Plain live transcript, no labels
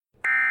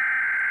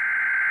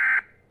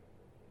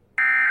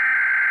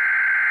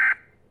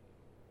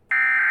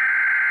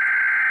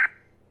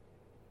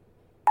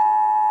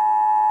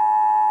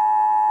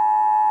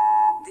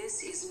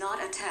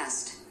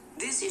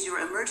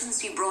your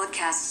emergency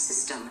broadcast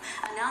system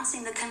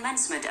announcing the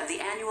commencement of the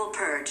annual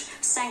purge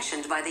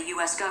sanctioned by the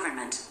U.S.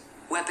 government.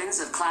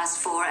 Weapons of Class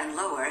 4 and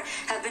lower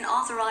have been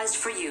authorized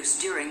for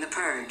use during the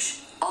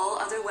purge. All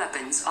other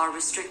weapons are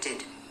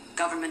restricted.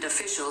 Government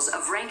officials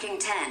of ranking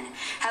 10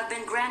 have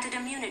been granted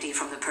immunity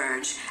from the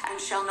purge and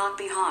shall not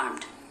be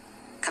harmed.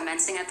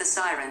 Commencing at the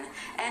siren,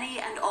 any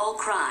and all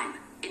crime,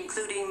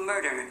 including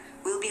murder,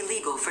 will be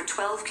legal for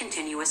 12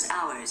 continuous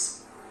hours.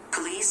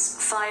 Police,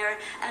 fire,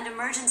 and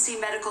emergency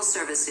medical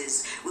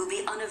services will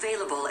be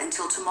unavailable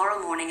until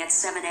tomorrow morning at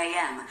 7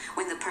 a.m.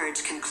 when the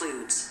purge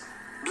concludes.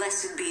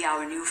 Blessed be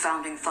our new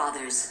founding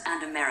fathers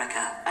and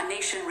America, a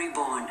nation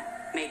reborn.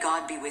 May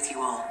God be with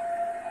you all.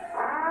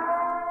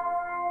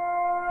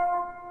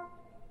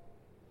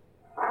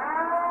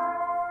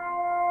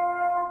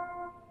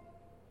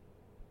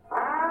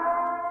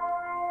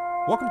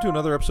 Welcome to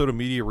another episode of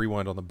Media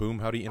Rewind on the Boom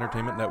Howdy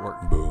Entertainment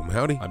Network. Boom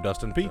howdy. I'm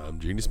Dustin P. I'm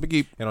Genius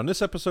McGee. And on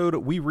this episode,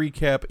 we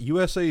recap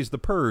USA's The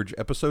Purge,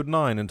 Episode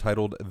 9,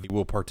 entitled They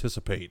Will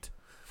Participate.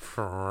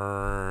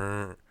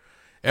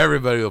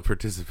 Everybody will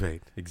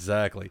participate.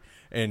 Exactly.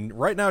 And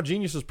right now,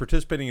 Genius is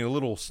participating in a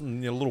little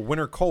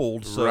winter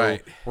cold, so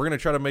Right. we're going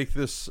to try to make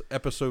this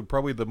episode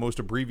probably the most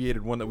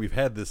abbreviated one that we've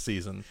had this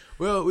season.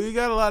 Well, we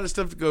got a lot of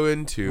stuff to go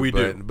into. We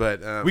do.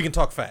 But We can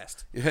talk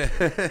fast.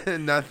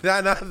 not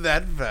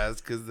that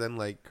fast, because then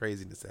like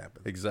craziness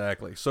happens.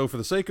 Exactly. So for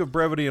the sake of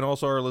brevity and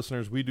also our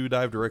listeners, we do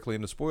dive directly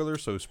into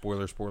spoilers. So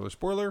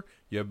spoiler.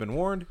 You have been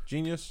warned.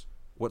 Genius,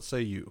 what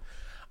say you?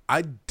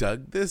 I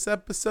dug this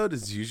episode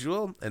as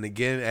usual, and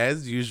again,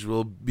 as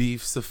usual,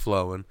 beef's a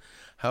flowing.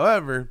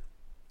 However,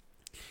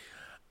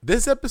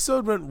 this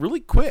episode went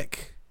really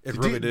quick. It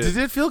really did. Did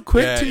it feel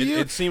quick to you?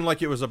 It seemed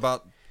like it was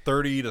about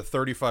 30 to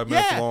 35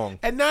 minutes long.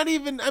 And not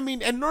even,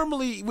 and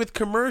normally with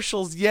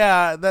commercials,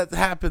 that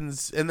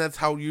happens, and that's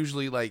how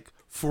usually like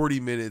 40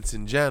 minutes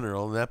in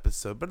general an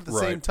episode. But at the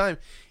same time,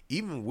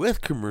 even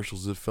with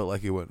commercials, it felt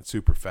like it went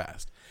super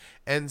fast.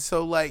 And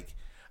so, like,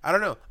 I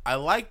don't know. I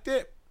liked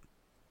it.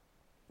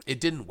 It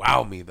didn't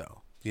wow me,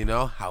 though,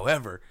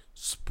 However,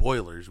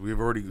 spoilers. We've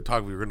already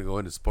talked. We were going to go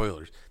into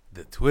spoilers.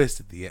 The twist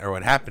at the end, or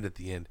what happened at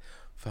the end,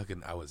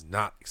 I was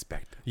not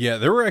expecting. Yeah,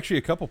 there were actually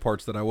a couple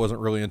parts that I wasn't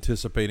really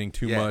anticipating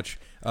too much.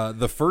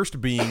 The first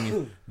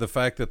being the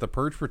fact that the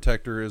Purge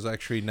Protector is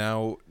actually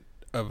now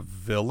a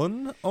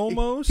villain,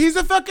 almost. He's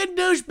a fucking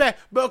douchebag.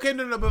 But okay,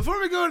 no. Before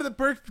we go into the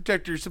Purge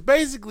Protector, so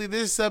basically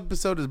this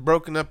episode is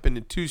broken up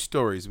into two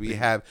stories. We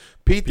have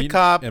Pete the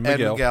Cop and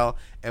Miguel,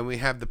 and we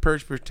have the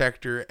Purge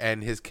Protector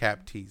and his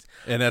captees.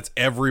 And that's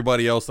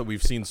everybody else that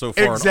we've seen so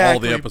far in all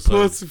the episodes.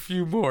 Plus a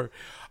few more.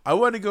 I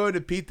want to go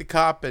into Pete the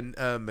Cop and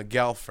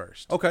Miguel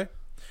first. Okay.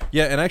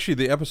 Yeah, and actually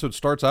the episode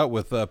starts out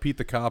with Pete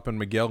the Cop and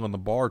Miguel in the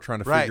bar trying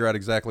to figure out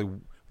exactly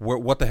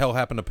what the hell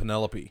happened to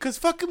Penelope. Because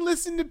fucking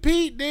listen to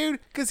Pete, dude.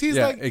 Because he's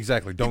like...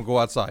 exactly. Don't go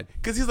outside.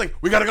 Because he's like,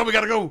 we gotta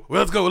go.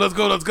 Let's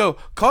go.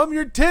 Calm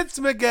your tits,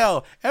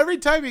 Miguel. Every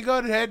time you go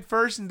to head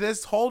first in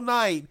this whole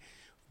night,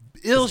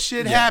 ill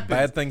shit happens.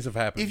 Bad things have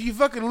happened. If you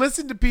fucking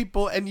listen to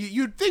people, and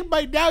you'd think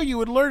by now you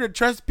would learn to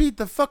trust Pete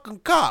the fucking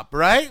cop,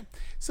 right?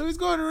 So he's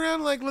going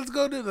around like, let's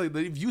go do like,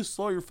 if you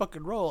slow your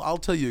fucking roll, I'll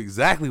tell you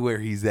exactly where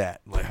he's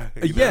at. Like,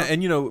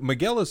 and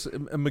Miguel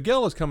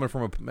is coming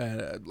from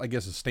I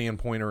guess a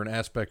standpoint or an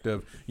aspect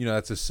of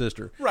that's his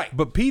sister, right?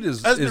 But Pete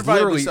is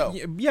literally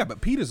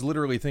but Pete is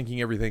literally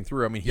thinking everything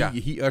through. I mean,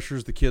 he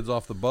ushers the kids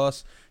off the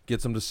bus,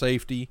 gets them to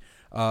safety,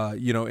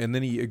 and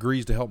then he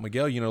agrees to help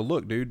Miguel.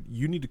 Look, dude,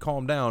 you need to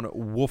calm down.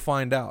 We'll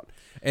find out.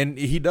 And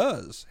he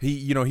does.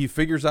 He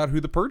figures out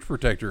who the Purge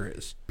Protector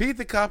is. Pete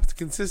the Cop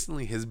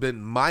consistently has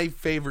been my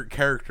favorite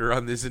character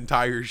on this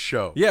entire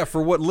show. Yeah,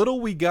 for what little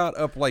we got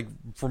up, like,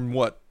 from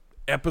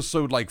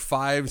episode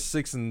 5,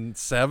 6, and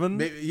 7?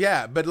 Maybe,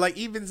 but like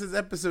even since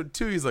episode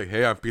 2, he's like,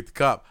 hey, I'm Pete the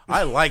Cop.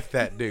 I like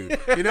that dude.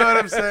 You know what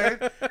I'm saying?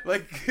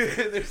 Like,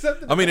 there's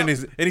something. I mean, and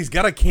he's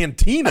got a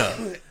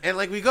cantina. And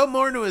like we go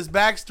more into his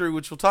backstory,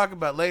 which we'll talk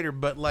about later,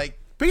 but like,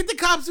 Pete the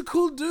Cop's a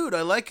cool dude.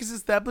 I like his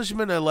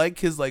establishment. I like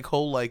his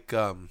whole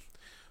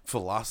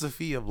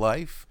philosophy of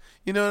life.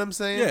 You know what I'm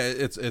saying?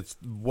 Yeah, it's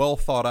well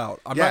thought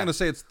out. I'm not going to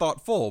say it's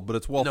thoughtful, but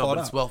it's well thought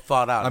out. It's well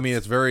thought out. I mean,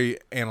 it's very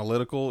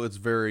analytical. It's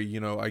very,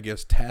 I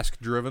guess, task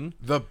driven.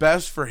 The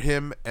best for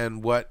him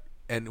and what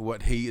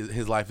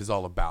his life is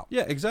all about.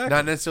 Yeah, exactly.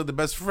 Not necessarily the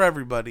best for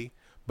everybody,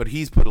 but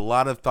he's put a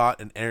lot of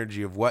thought and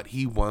energy of what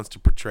he wants to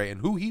portray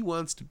and who he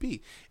wants to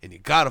be, and you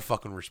gotta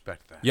fucking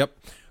respect that. Yep.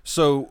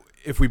 So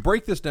if we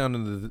break this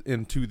down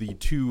into the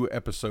 2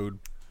 episode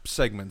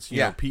segments,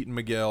 Pete and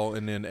Miguel,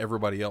 and then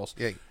everybody else,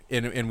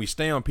 and we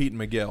stay on Pete and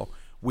Miguel,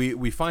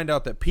 we find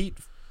out that Pete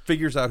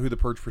figures out who the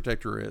Purge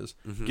Protector is,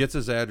 gets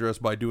his address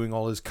by doing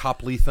all his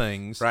coply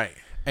things, right?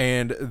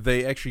 And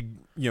they actually,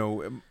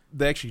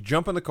 they actually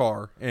jump in the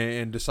car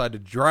and decide to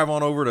drive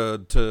on over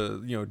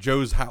to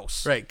Joe's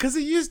house. Right, because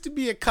he used to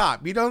be a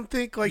cop. You don't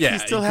think he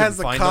still has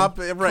a cop?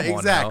 Right,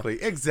 exactly.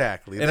 And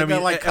they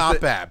got cop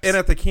apps. And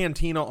at the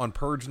cantina on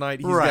Purge night,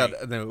 he's got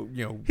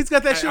he's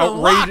got that shit a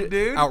lot,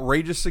 dude.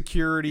 Outrageous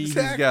security.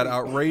 Exactly. He's got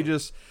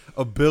outrageous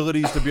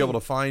abilities to be able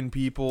to find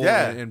people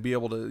and be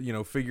able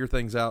to figure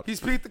things out. He's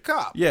Pete the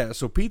cop. Yeah,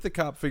 so Pete the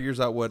cop figures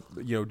out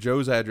what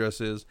Joe's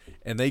address is,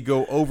 and they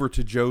go over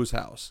to Joe's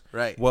house.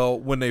 Right. Well,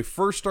 when they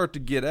first start to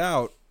get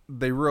out,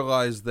 they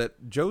realize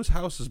that Joe's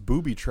house is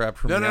booby trapped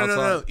from the outside.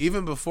 No.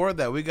 Even before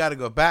that, we got to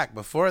go back.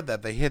 Before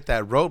that, they hit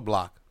that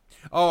roadblock.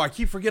 Oh, I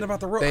keep forgetting about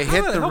the roadblock. They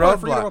hit the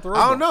roadblock.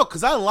 I don't know,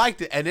 because I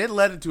liked it, and it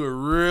led into a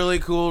really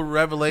cool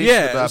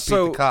revelation about Pete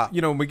the cop.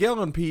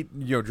 Miguel and Pete,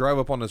 drive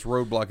up on this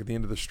roadblock at the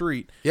end of the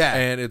street. Yeah,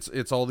 and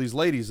it's all these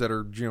ladies that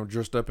are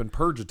dressed up in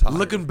Purge attire,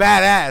 looking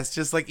badass.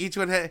 Just like each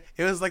one had,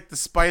 it was like the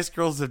Spice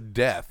Girls of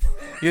death,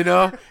 And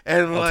I'll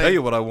tell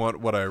you what I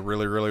want. What I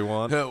really, really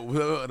want.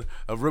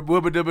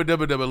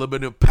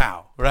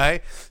 Pow,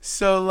 right?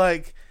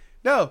 So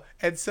No,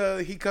 and so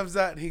he comes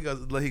out and he goes,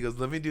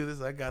 let me do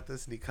this. I got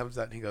this. And he comes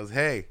out and he goes,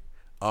 hey,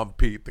 I'm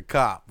Pete the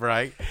cop,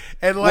 right?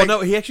 And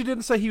no, he actually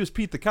didn't say he was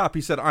Pete the cop.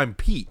 He said, I'm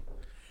Pete.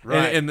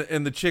 Right.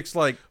 And the chick's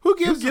like, who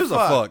gives a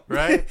fuck?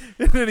 Right?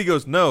 And then he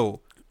goes, no,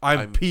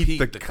 I'm Pete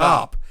the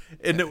cop.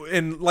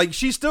 And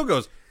she still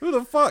goes, who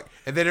the fuck?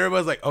 And then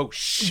everybody's like, oh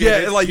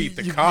shit, it's Pete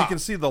the cop. You can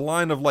see the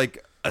line of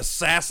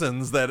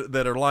assassins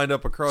that are lined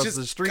up across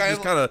the street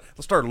just kind of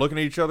start looking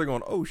at each other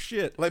going, oh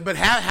shit. But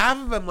half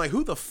of them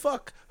who the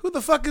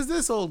fuck is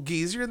this old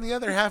geezer? And the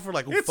other half are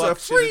like, it's a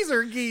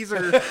freezer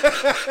geezer.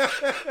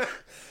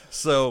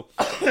 So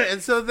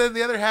and so then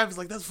the other half is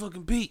like, that's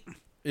fucking Pete.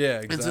 Yeah,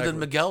 exactly. And so then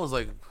Miguel was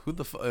like, who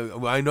the fuck?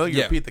 I know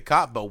you're Pete the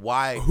cop, but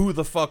why? Who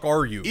the fuck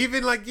are you?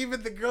 Even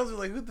the girls are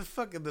like, who the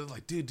fuck? And they're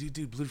like,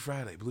 dude, Blue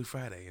Friday.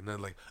 And they're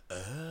like, oh.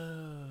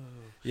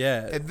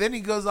 Yeah. And then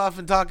he goes off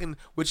and talking,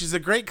 which is a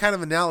great kind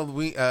of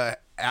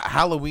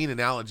Halloween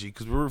analogy,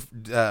 because we're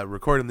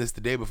recording this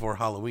the day before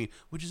Halloween,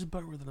 which is a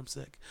bummer that I'm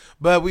sick.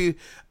 But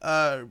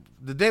the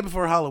day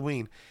before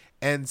Halloween.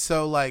 And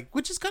so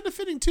which is kind of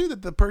fitting too,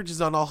 that the Purge is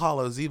on All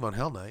Hallows Eve on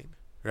Hell Night,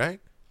 right?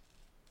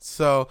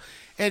 So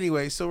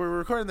anyway, we're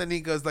recording that, and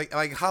he goes like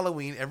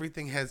Halloween,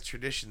 everything has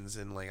traditions,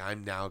 and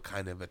I'm now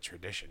kind of a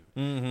tradition,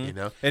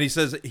 And he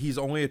says he's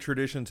only a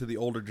tradition to the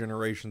older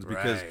generations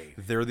because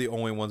they're the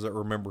only ones that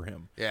remember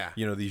him. Yeah.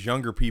 These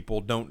younger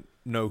people don't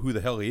know who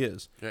the hell he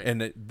is. Right.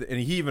 And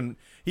he even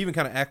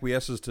kind of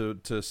acquiesces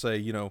to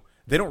say,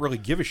 they don't really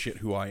give a shit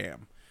who I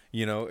am.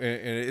 And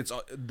it's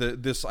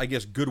this, I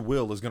guess,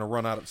 goodwill is going to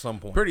run out at some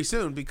point pretty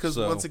soon, because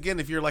once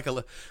again, if you're like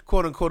a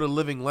quote unquote a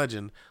living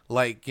legend,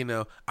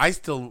 I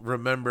still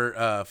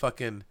remember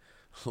fucking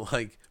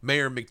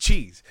Mayor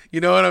McCheese.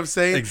 You know what I'm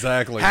saying?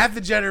 Exactly. Half the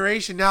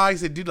generation now, I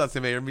say, dude, let's say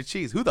Mayor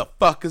McCheese. Who the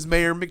fuck is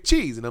Mayor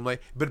McCheese? And I'm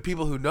like, but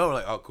people who know are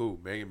like, oh, cool,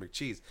 Mayor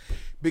McCheese,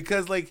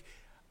 because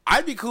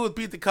I'd be cool with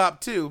Pete the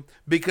cop too,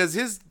 because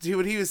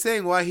what he was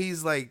saying, why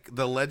he's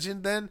the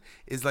legend then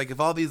is if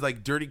all these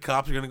dirty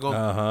cops are gonna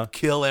go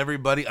kill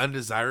everybody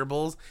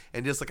undesirables,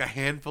 and just a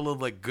handful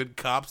of good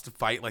cops to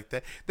fight like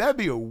that'd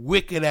be a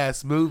wicked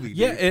ass movie. Dude.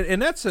 Yeah,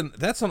 and that's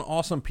an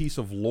awesome piece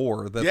of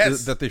lore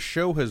that that this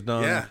show has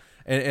done. Yeah.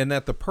 And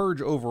that the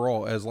Purge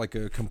overall, as a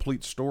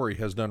complete story,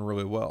 has done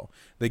really well.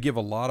 They give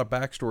a lot of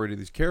backstory to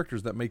these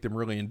characters that make them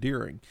really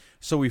endearing.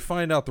 So we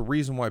find out the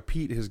reason why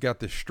Pete has got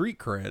this street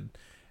cred.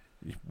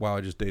 Wow,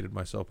 I just dated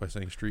myself by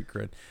saying street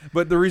cred.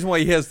 But the reason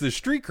why he has this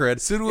street cred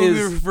soon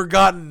will be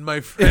forgotten,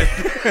 my friend.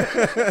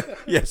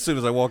 Yeah, as soon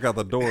as I walk out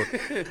the door.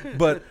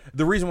 But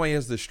the reason why he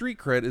has this street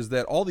cred is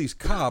that all these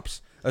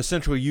cops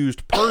essentially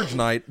used Purge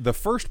Night, the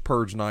first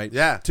Purge Night,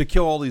 to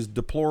kill all these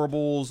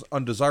deplorables,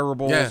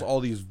 undesirables, all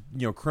these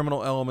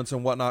criminal elements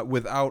and whatnot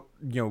without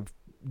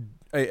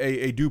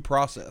a due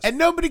process, and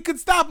nobody could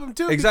stop them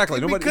too. Exactly,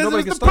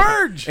 nobody could stop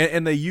Purge,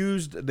 and they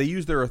used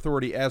their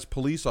authority as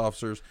police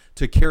officers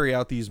to carry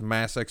out these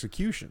mass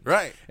executions.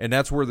 Right, and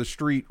that's where the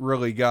street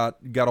really got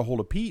a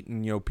hold of Pete,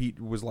 and Pete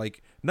was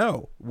like,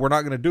 "No, we're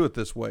not going to do it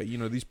this way."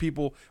 These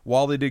people,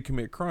 while they did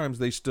commit crimes,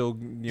 they still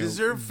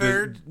deserve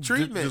fair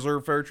treatment.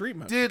 Deserve fair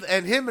treatment, dude.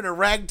 And him and a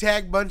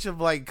ragtag bunch of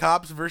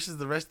cops versus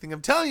the rest of the thing.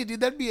 I'm telling you, dude,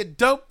 that'd be a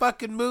dope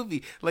fucking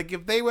movie.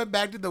 If they went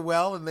back to the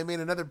well and they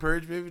made another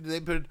Purge movie, they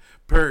put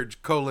Purge: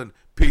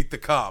 Pete the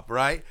cop,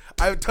 right?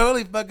 I would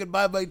totally fucking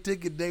buy my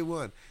ticket day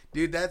one.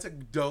 Dude, that's a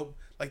dope,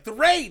 The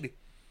Raid.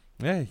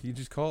 Yeah, you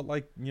just call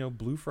it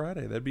Blue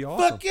Friday. That'd be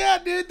awesome. Fuck yeah,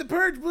 dude, the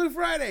Purge Blue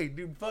Friday.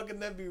 Dude, fucking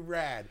that'd be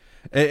rad.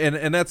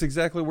 And that's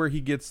exactly where he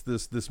gets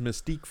this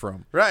mystique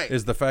from. Right.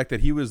 Is the fact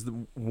that he was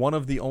one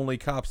of the only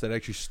cops that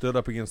actually stood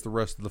up against the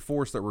rest of the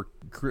force that were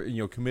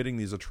committing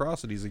these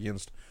atrocities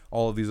against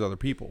all of these other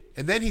people.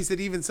 And then he said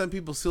even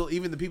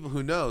the people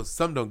who know,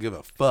 some don't give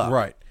a fuck.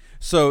 Right.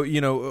 So,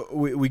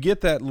 we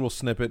get that little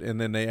snippet, and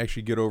then they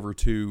actually get over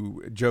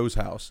to Joe's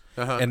house,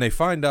 and they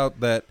find out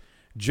that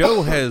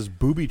Joe has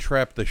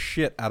booby-trapped the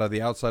shit out of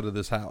the outside of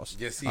this house.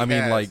 Yes, he has. I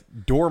mean, like,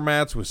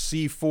 doormats with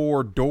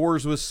C4,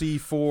 doors with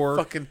C4.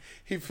 Fucking,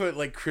 he put,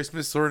 like,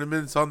 Christmas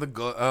ornaments on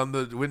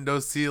the window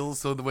sills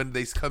so that when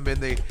they come in,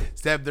 they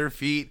stab their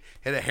feet.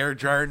 Had a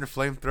hairdryer and a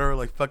flamethrower,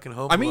 like fucking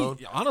Home Alone. I mean,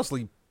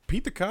 honestly,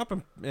 Pete the Cop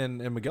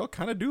and Miguel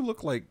kind of do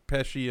look like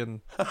Pesci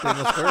and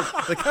Daniel Stern.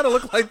 They kind of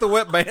look like the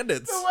Wet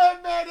Bandits. The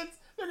Wet Bandits!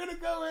 They're going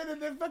to go in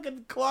and then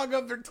fucking clog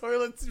up their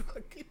toilets.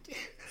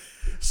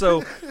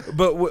 So,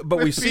 but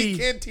we see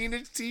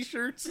Cantina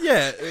t-shirts.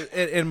 Yeah,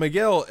 and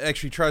Miguel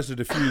actually tries to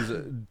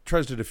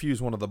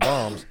defuse one of the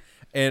bombs,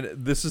 and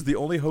this is the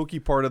only hokey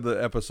part of the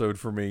episode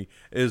for me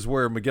is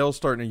where Miguel's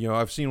starting to,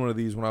 I've seen one of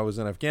these when I was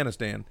in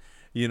Afghanistan,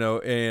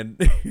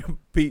 and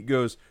Pete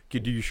goes, "Are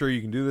you sure you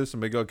can do this?"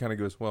 And Miguel kind of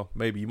goes, "Well,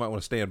 maybe you might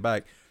want to stand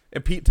back."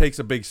 And Pete takes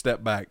a big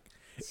step back.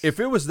 If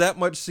it was that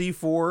much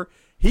C4,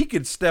 he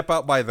could step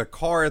out by the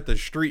car at the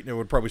street and it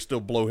would probably still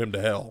blow him to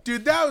hell.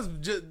 Dude, that was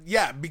just,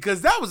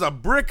 because that was a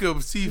brick of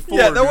C4.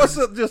 Yeah, that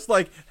wasn't just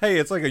like, hey,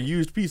 it's like a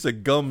used piece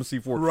of gum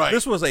C4. Right.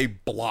 This was a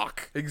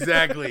block.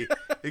 Exactly.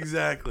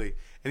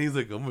 And he's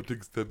like, I'm going to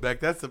take a step back.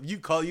 That's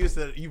you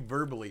said you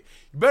verbally.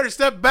 You better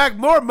step back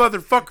more,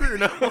 motherfucker.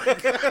 And I'm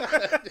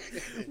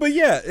like, but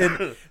yeah,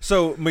 and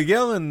so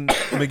Miguel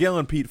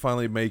and Pete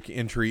finally make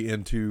entry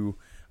into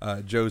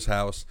Joe's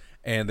house.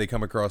 And they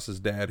come across his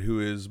dad,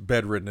 who is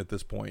bedridden at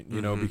this point,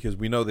 because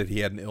we know that he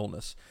had an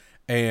illness.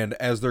 And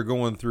as they're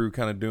going through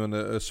kind of doing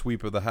a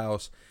sweep of the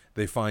house,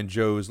 they find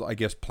Joe's, I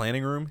guess,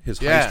 planning room, his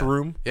heist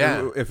room,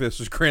 if this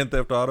is Grand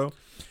Theft Auto.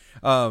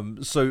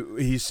 So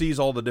he sees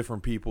all the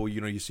different people.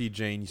 You see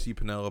Jane, you see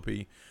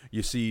Penelope,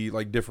 you see,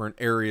 like, different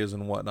areas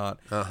and whatnot.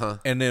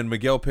 And then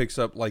Miguel picks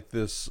up, like,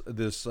 this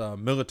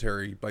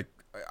military, like,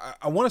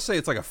 I want to say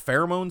it's like a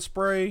pheromone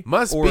spray.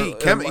 Must be.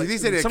 He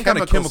said some kind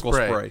of chemical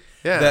spray.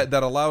 Yeah.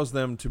 That allows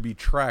them to be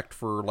tracked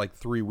for like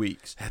 3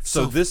 weeks. That's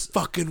so this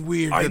fucking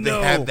weird that they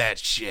have that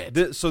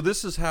shit. So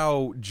this is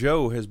how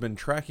Joe has been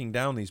tracking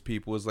down these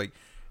people. Is like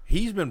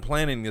he's been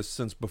planning this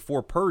since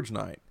before Purge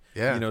Night.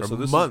 Yeah, so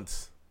this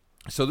months.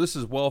 So this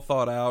is well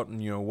thought out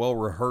and well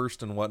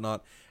rehearsed and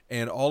whatnot.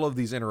 And all of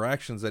these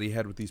interactions that he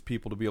had with these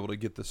people to be able to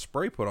get this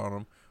spray put on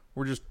them.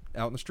 We're just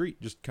out in the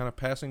street, just kind of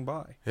passing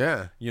by.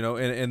 Yeah.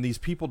 And these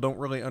people don't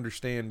really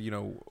understand,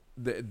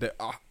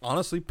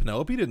 honestly,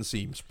 Penelope didn't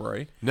see him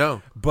spray.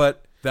 No.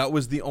 But that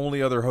was the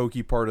only other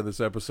hokey part of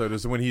this episode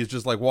is when he's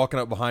just like walking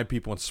up behind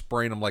people and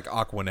spraying them like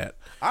Aquanet.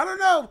 I don't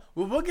know.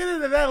 Well, we'll get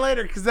into that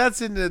later because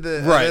that's into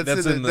the... Right.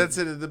 That's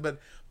into the... But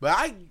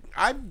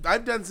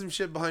I've done some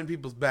shit behind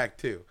people's back,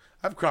 too.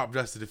 I've crop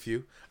dusted a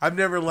few. I've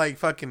never, like,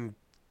 fucking...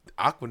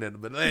 Aquanet,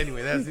 but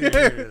anyway, that's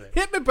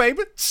hit me,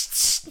 baby.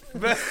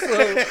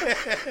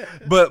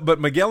 but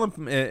Miguel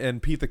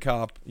and Pete the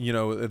Cop,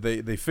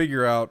 they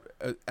figure out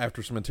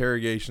after some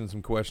interrogation,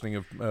 some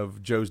questioning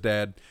of Joe's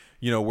dad,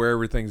 where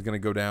everything's going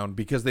to go down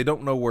because they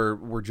don't know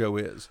where Joe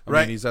is. I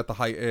mean, he's at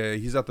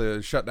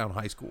the shutdown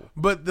high school.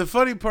 But the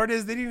funny part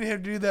is they didn't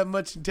have to do that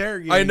much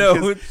interrogating. I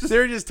know.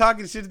 They're just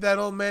talking shit to that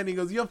old man. He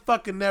goes, "You'll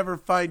fucking never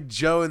find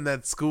Joe in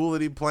that school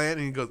that he planned."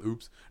 And he goes,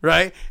 "Oops."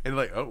 Right? And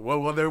like, "Oh,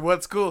 well, there,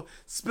 what school?"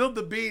 Spilled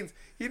the beans.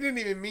 He didn't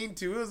even mean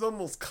to. It was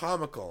almost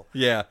comical.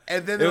 Yeah.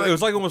 And then it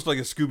was like almost like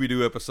a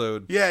Scooby-Doo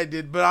episode. Yeah, it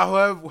did. But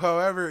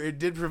however, it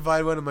did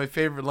provide one of my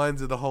favorite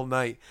lines of the whole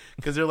night.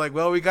 Because they're like,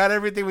 "Well, we got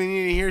everything we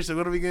need here, so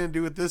what are we going to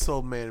do with this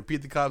old man?" And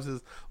Pete the Cop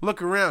says,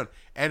 "Look around."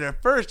 And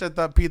at first, I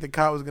thought Pete the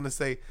Cop was going to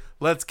say,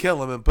 "Let's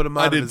kill him and put him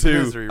out of his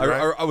misery."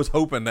 Right? I was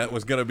hoping that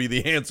was going to be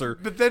the answer.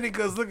 But then he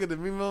goes, "Look at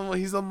him.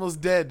 He's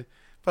almost dead.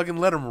 Fucking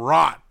let him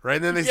rot." Right?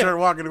 And then they start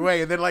walking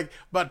away. And then like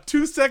about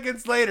 2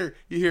 seconds later,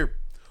 you hear,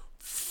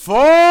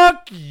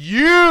 "Fuck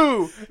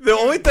you." The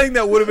only thing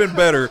that would have been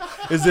better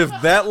is if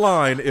that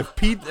line, if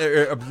Pete,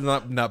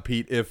 not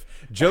Pete, if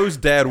Joe's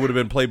dad would have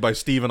been played by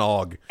Stephen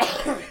Ogg.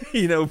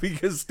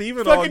 Because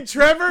Stephen fucking Ogg,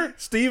 Trevor,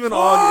 Stephen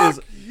Ogg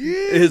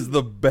is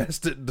the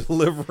best at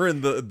delivering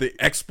the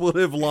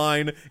expletive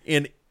line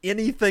in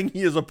anything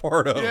he is a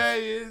part of. Yeah,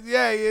 he is.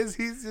 Yeah, he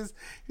is.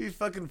 He's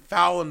fucking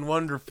foul and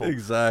wonderful.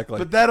 Exactly.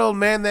 But that old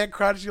man, that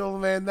crotchety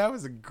old man, that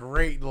was a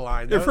great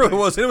line. It really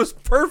was. It was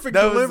perfect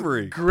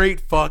delivery.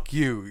 Great fuck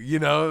you.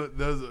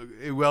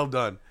 Well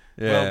done.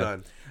 Yeah. Well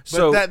done.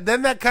 But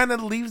then that kind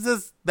of leaves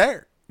us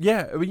there.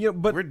 Yeah,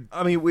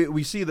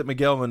 we see that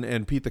Miguel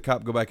and Pete the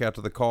Cop go back out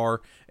to the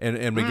car,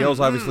 and Miguel's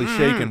obviously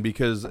shaken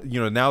because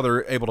now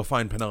they're able to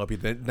find Penelope.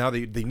 Now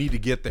they need to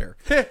get there.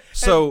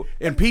 So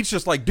and Pete's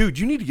just like, "Dude,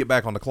 you need to get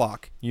back on the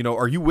clock.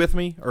 Are you with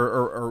me?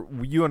 Or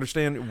you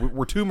understand?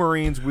 We're two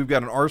Marines. We've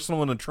got an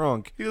arsenal in the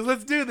trunk." He goes,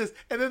 "Let's do this."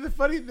 And then the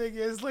funny thing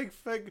is, like,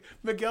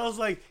 Miguel's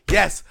like,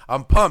 "Yes,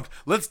 I'm pumped.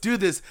 Let's do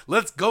this.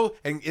 Let's go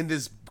and in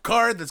this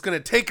car that's gonna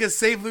take us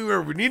safely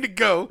where we need to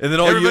go." And then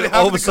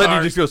all of a sudden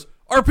he just goes,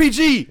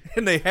 "RPG!"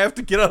 And they have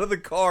to get out of the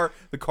car.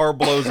 The car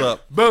blows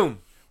up. Boom.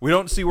 We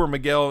don't see where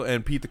Miguel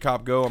and Pete the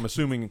Cop go. I'm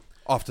assuming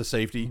off to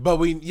safety. But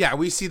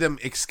we see them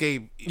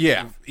escape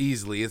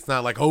easily. It's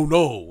not like, oh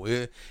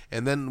no.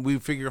 And then we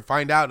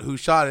find out who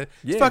shot it.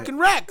 It's fucking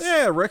Rex.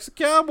 Yeah, Rex the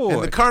Cowboy.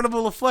 And the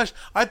Carnival of Flesh.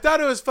 I thought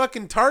it was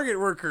fucking Target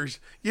workers.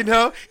 You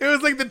know? It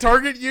was like the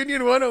Target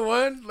Union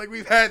 101. Like,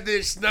 we've had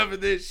this, snuff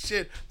of this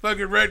shit.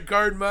 Fucking red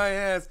card my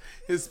ass.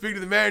 And speak to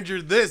the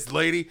manager, this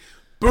lady.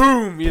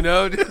 Boom, you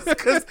know? Just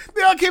because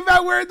they all came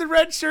out wearing the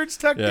red shirts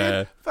tucked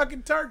in.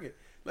 Fucking Target.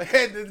 Like,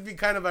 hey, this would be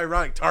kind of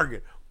ironic.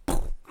 Target.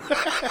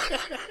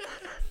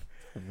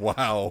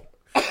 Wow.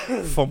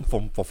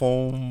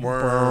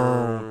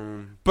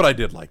 But I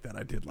did like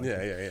that.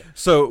 Yeah.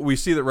 So we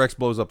see that Rex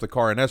blows up the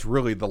car, and that's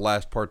really the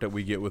last part that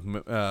we get with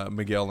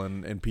Miguel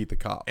and Pete the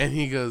cop. And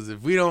he goes,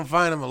 if we don't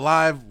find him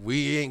alive,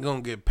 we ain't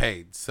going to get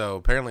paid. So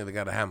apparently they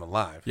got to have him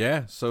alive.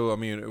 Yeah. So, I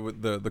mean,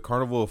 the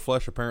Carnival of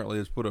Flesh apparently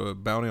has put a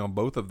bounty on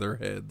both of their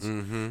heads.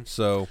 Mm-hmm.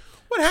 So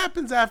what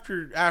happens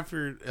after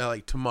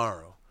like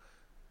tomorrow?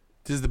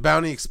 Does the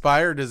bounty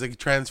expire, or does it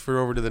transfer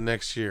over to the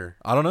next year?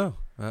 I don't know.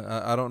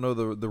 I don't know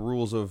the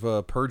rules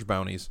of purge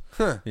bounties.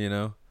 You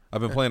know,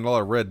 I've been playing a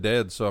lot of Red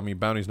Dead, so I mean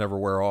bounties never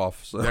wear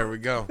off. So. There we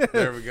go.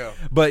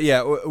 But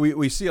yeah,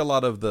 we see a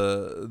lot of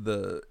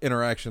the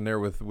interaction there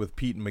with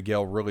Pete and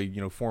Miguel really, you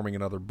know, forming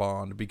another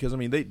bond, because I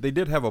mean they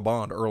did have a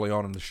bond early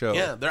on in the show.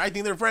 Yeah, I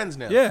think they're friends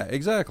now. Yeah,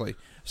 exactly.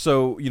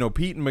 So you know,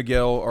 Pete and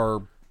Miguel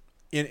are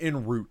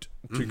en route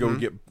to go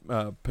get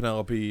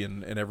Penelope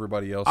and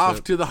everybody else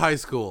off to the high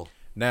school.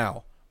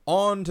 Now,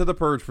 on to the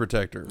Purge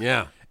Protector.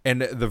 Yeah.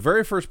 And the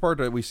very first part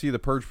that we see the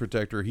Purge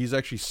Protector, he's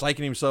actually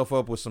psyching himself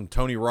up with some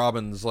Tony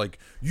Robbins, like,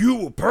 you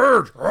will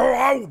purge. Oh,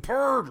 I will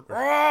purge.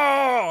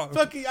 Oh.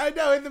 Fucking, I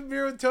know, in the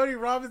mirror with Tony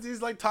Robbins,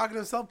 he's like talking to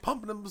himself,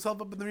 pumping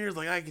himself up in the mirror. He's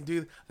like, I can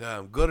do this.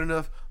 I'm good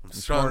enough. I'm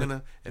strong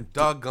enough. And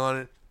doggone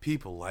it,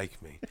 people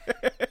like me.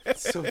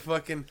 So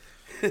fucking...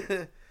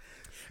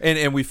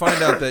 And we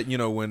find out that, you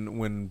know,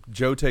 when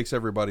Joe takes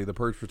everybody, the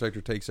Purge Protector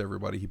takes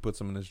everybody, he puts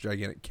them in this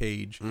gigantic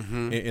cage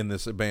in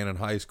this abandoned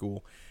high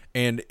school,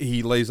 and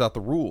he lays out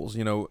the rules.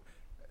 You know,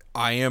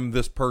 I am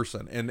this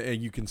person, and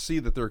you can see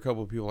that there are a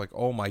couple of people like,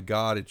 oh my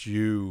God, it's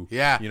you.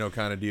 Yeah, you know,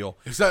 kind of deal.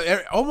 So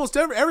almost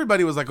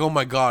everybody was like, oh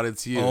my God,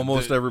 it's you.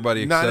 Almost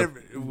everybody, except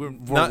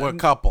not a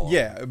couple.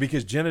 Yeah,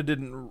 because Jenna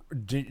didn't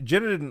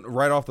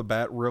right off the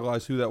bat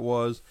realize who that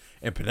was.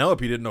 And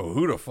Penelope didn't know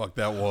who the fuck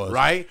that was.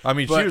 Right? I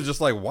mean, she was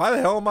just like, why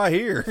the hell am I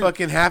here?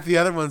 Fucking half the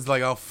other ones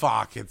like, oh,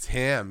 fuck, it's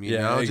him. You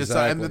know?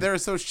 Exactly. And they were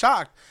so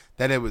shocked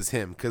that it was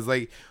him. Because,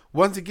 like,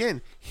 once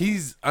again,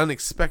 he's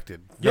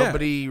unexpected. Yeah.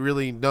 Nobody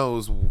really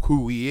knows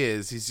who he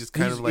is. He's just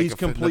kind of like he's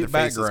complete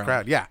background.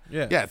 Crowd. Yeah.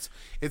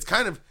 It's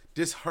kind of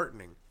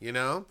disheartening, you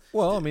know?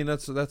 Well, I mean,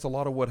 that's a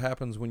lot of what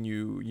happens when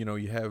you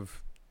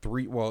have...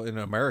 in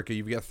America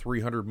you've got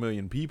 300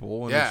 million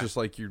people, and it's just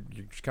like you're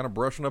just kind of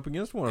brushing up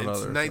against one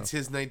another. Tonight's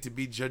his night to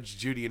be Judge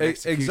Judy and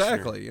executioner.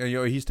 Exactly, and, you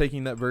know, he's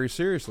taking that very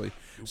seriously.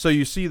 So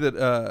you see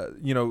that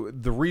you know,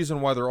 the reason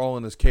why they're all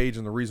in this cage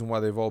and the reason why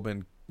they've all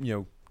been, you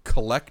know,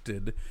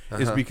 collected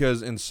is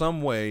because in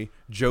some way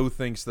Joe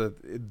thinks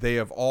that they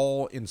have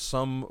all in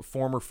some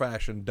form or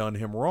fashion done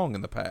him wrong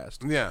in the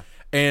past. Yeah,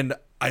 and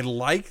I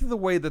like the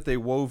way that they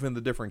wove in the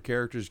different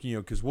characters, you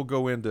know, because we'll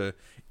go into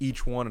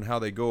each one and how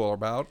they go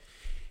about.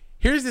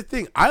 Here's the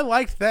thing. I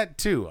liked that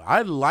too.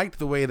 I liked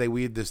the way they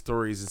weaved the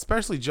stories,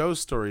 especially Joe's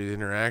story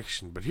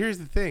interaction. But here's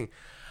the thing.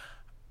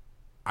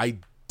 I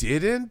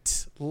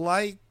didn't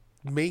like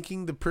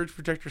making the Purge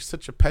Protector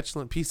such a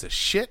petulant piece of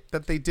shit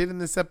that they did in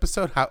this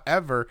episode.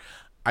 However,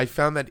 I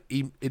found that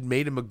it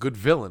made him a good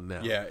villain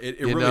now. Yeah, it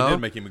really did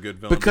make him a good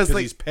villain because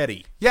like, he's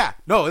petty. Yeah,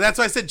 no, that's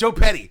why I said Joe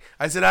Petty.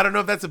 I said, I don't know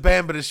if that's a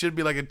band, but it should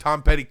be like a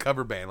Tom Petty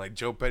cover band, like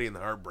Joe Petty and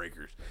the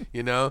Heartbreakers,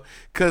 you know?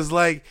 Because,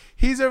 like,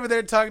 he's over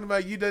there talking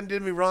about, you done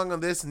did me wrong on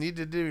this, and you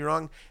did me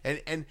wrong.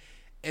 And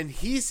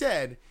he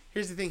said,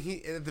 here's the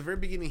thing, at the very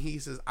beginning, he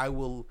says, I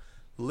will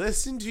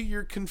listen to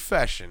your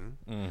confession.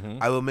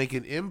 I will make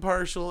an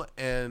impartial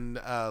and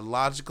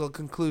logical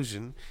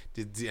conclusion,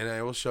 and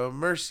I will show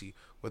mercy.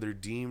 Whether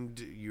deemed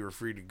you are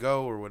free to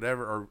go or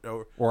whatever,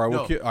 or I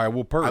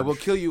will purge. I will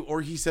kill you,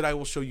 or he said I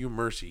will show you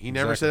mercy. He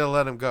never said I'll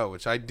let him go,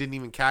 which I didn't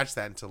even catch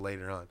that until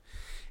later on.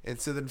 And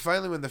so then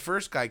finally, when the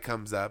first guy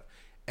comes up,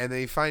 and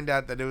they find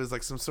out that it was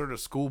like some sort of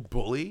school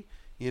bully.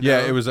 You know?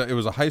 Yeah, it was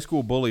a high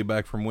school bully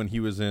back from when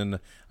he was in,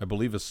 I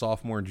believe, his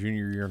sophomore and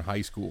junior year in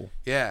high school.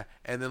 Yeah,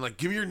 and then like,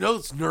 give me your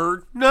notes,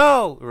 nerd.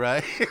 No,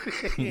 right?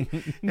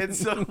 And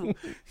so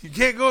you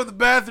can't go in the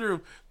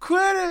bathroom.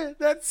 Quit it.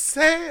 That's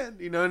sand.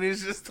 You know, and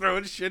he's just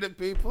throwing shit at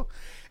people.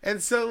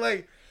 And so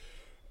like,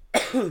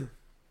 so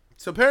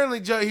apparently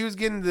Joe, he was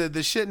getting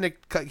the shit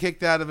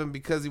kicked out of him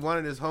because he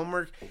wanted his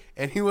homework,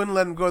 and he wouldn't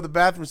let him go to the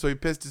bathroom, so he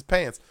pissed his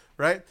pants.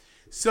 Right?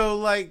 So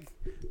like,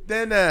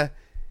 then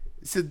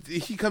so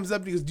he comes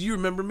up and he goes, do you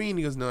remember me? And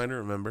he goes, no, I don't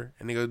remember.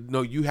 And he goes,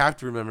 no, you have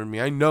to remember me.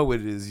 I know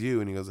it is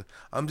you. And he goes,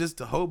 I'm just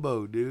a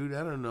hobo, dude.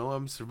 I don't know.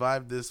 I'm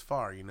survived this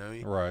far, you know?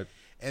 Right.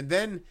 And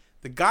then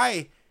the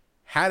guy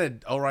had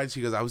it all right.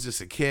 She goes, I was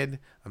just a kid.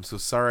 I'm so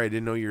sorry. I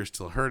didn't know you were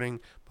still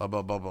hurting. Blah,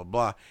 blah, blah, blah,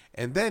 blah.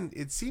 And then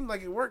it seemed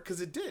like it worked because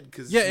it did.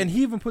 And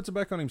he even puts it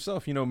back on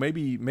himself.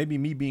 Maybe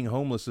me being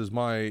homeless is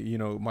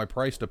my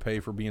price to pay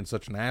for being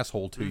such an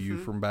asshole to you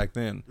from back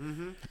then.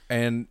 Mm-hmm.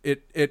 And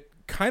it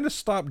kind of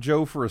stopped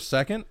Joe for a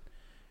second.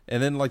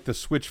 And then like the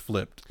switch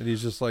flipped. And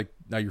he's just like,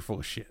 now you're full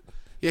of shit.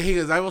 Yeah, he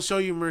goes, I will show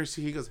you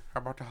mercy. He goes,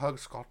 how about a hug,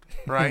 Scott?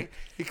 Right?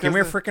 Give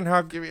me a freaking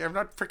hug. I'm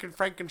not freaking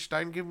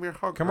Frankenstein. Give me a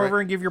hug. Come over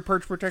and give your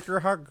perch protector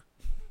a hug.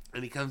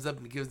 And he comes up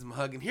and he gives him a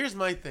hug. And here's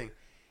my thing.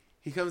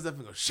 He comes up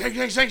and goes, shank,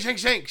 shank, shank, shank,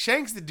 shank.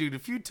 Shanks the dude a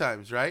few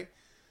times, right?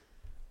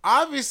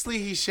 Obviously,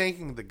 he's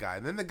shanking the guy.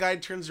 And then the guy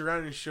turns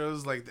around and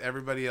shows, like,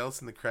 everybody else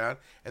in the crowd.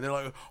 And they're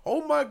like,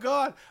 oh, my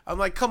God. I'm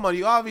like, come on.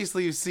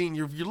 You've seen.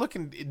 You're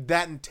looking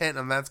that intent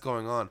on that's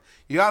going on.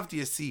 You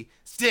obviously see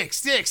stick,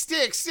 stick,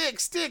 stick, stick,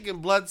 stick,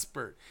 and blood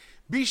spurt.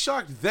 Be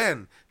shocked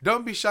then.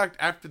 Don't be shocked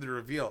after the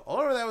reveal.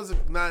 Although that was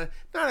not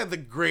the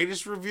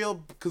greatest reveal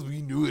because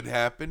we knew it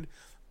happened.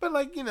 But,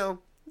 like,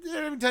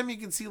 every time you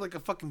can see like a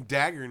fucking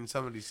dagger in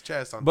somebody's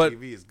chest on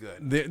TV is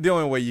good. The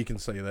only way you can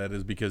say that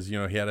is because he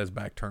had his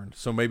back turned,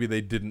 so maybe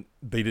they didn't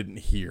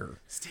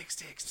hear. Stick.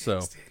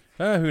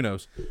 Who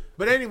knows?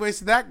 But anyway,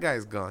 so that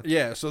guy's gone.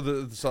 Yeah. So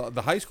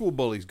the high school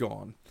bully's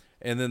gone,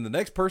 and then the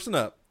next person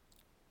up,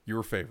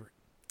 your favorite.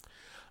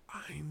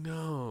 I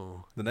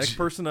know. The next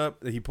person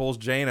up, he pulls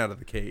Jane out of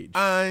the cage.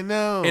 I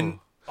know. And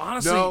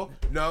honestly,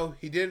 no,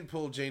 he didn't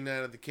pull Jane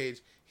out of the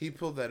cage. He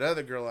pulled that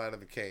other girl out of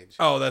the cage.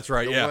 Oh, that's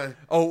right. Yeah.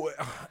 Oh,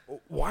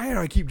 why do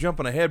I keep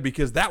jumping ahead?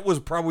 Because that was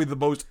probably the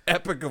most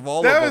epic of all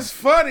of them. That was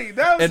funny.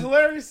 That was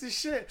hilarious as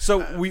shit.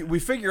 So we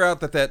figure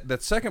out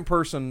that second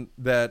person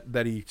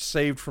that he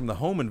saved from the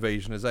home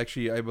invasion is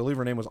actually, I believe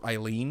her name was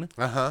Eileen.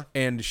 Uh-huh.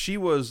 And she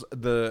was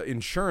the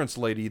insurance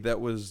lady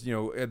that was,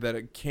 that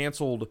had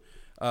canceled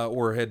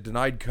or had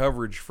denied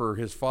coverage for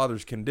his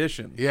father's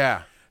condition.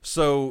 Yeah.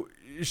 So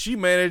she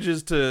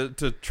manages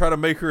to try to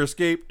make her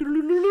escape.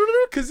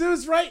 Because it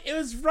was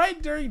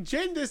right during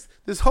Jane.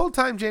 This whole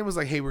time Jane was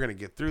like, "Hey, we're gonna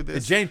get through this."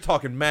 And Jane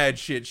talking mad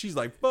shit. She's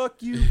like,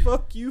 "Fuck you,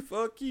 fuck you,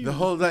 fuck you." The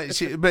whole time,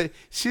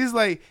 she's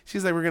like,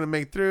 "We're gonna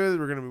make through.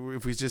 We're gonna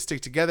if we just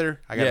stick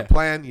together. I got a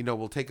plan.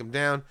 We'll take him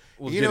down.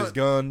 We'll get his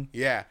gun."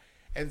 Yeah.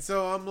 And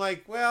so I'm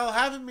like, well,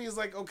 half of me is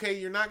like, okay,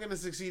 you're not gonna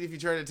succeed if you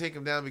try to take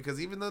him down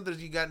because even though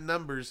you got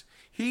numbers,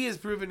 he has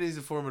proven he's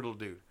a formidable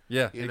dude.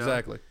 Yeah,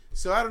 exactly.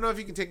 So I don't know if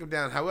you can take him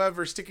down.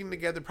 However, sticking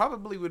together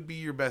probably would be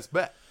your best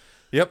bet.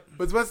 Yep.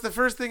 But what's the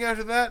first thing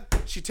after that?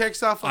 She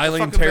takes off like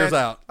Eileen tears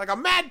out like a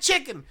mad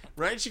chicken,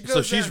 right? She goes.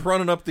 So she's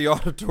running up the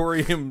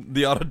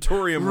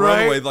auditorium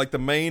runway, like the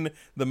main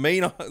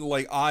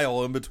like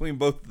aisle in between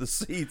both of the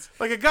seats,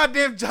 like a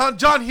goddamn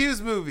John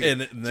Hughes movie.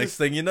 And next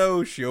thing you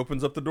know, she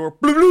opens up the door,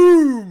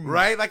 boom,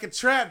 right, like a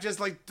trap, just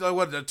like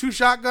two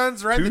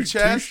shotguns right in the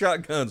chest. 2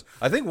 shotguns.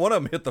 I think one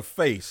of them hit the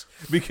face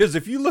because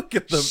if you look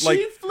at the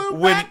she flew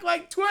back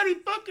like 20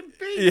 fucking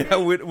feet. Yeah,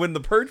 when the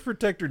purge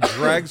protector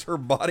drags her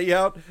body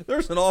out,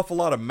 there's an awful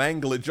lot of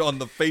manglage on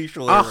the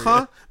facial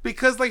area.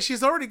 Because like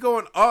she's already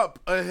going up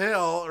a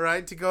hill,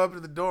 right, to go up to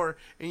the door,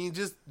 and you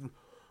just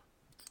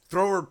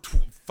throw her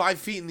 5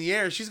 feet in the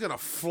air, she's gonna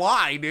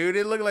fly, dude.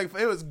 It looked like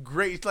it was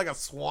great. It's like a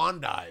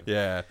swan dive.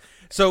 Yeah.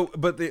 So,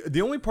 but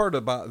the only part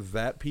about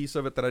that piece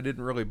of it that I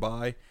didn't really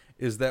buy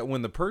is that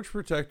when the purge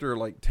protector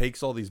like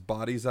takes all these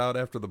bodies out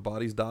after the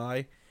bodies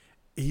die,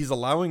 he's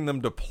allowing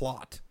them to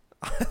plot.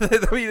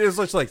 I mean, it's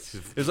just like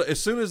as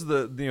soon as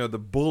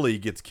the bully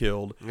gets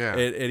killed,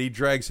 and he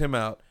drags him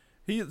out,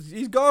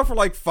 he's gone for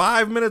like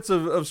 5 minutes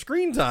of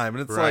screen time,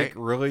 and it's like,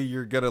 really,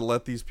 you're gonna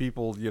let these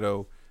people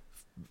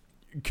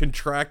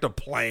contract a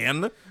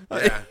plan?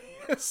 Yeah.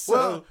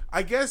 Well,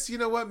 I guess you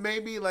know what?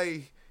 Maybe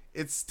like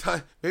it's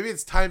time. Maybe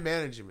it's time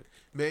management.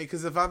 Maybe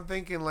because if I'm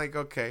thinking like,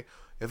 okay,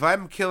 if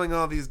I'm killing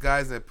all these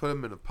guys and I put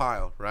them in a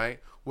pile, right?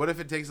 What if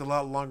it takes a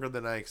lot longer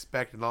than I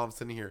expect, and all of a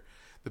sudden here,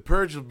 the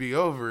purge will be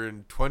over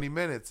in 20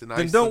 minutes. And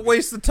then don't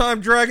waste the time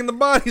dragging the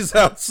bodies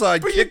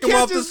outside. Kick them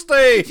off the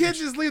stage. You can't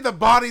just leave the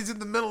bodies in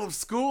the middle of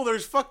school.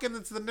 It's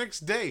the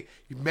next day.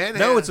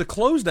 No, it's a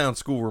closed down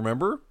school,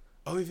 remember?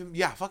 Oh,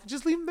 fucking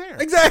just leave them there.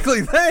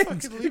 Exactly,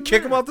 thanks. You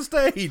kick them off the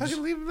stage.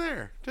 Fucking leave them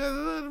there.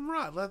 Let them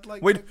rot.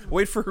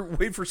 Wait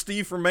for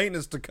Steve from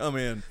maintenance to come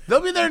in. They'll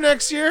be there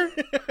next year.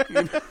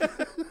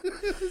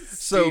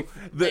 So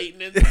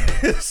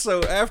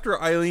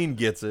after Eileen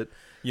gets it,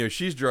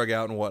 she's drug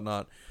out and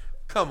whatnot.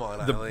 Come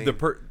on, Eileen.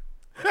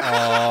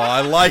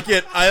 I like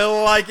it.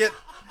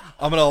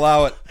 I'm going to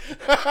allow it.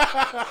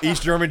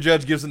 East German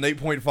judge gives it an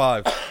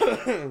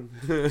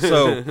 8.5.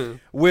 So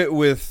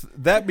with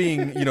that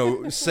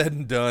being, said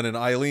and done, and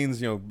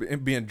Eileen's,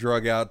 being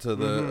drug out to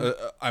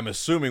the, I'm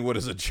assuming what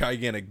is a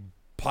gigantic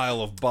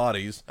pile of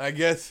bodies. I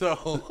guess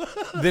so.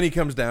 Then he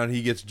comes down,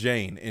 he gets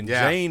Jane. And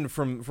Jane,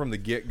 from the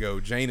get-go,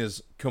 Jane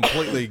is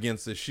completely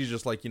against this. She's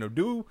just like,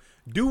 do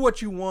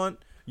what you want.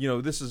 you know,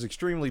 this is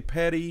extremely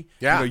petty.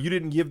 Yeah. You know, you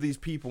didn't give these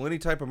people any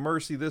type of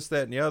mercy, this,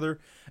 that, and the other.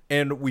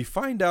 And we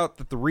find out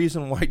that the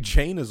reason why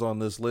Jane is on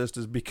this list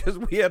is because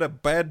we had a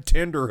bad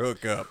Tinder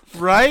hookup.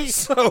 Right?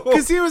 So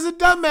because he was a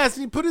dumbass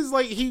and he put his,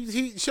 like,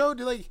 he showed,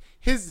 like,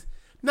 his,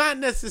 not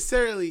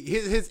necessarily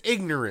his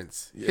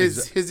ignorance,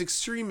 his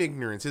extreme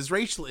ignorance, his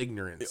racial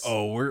ignorance.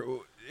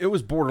 It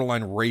was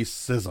borderline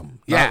racism,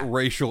 yeah. not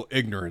racial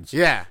ignorance.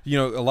 Yeah. You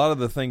know, a lot of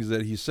the things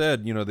that he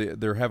said, you know,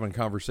 they're having a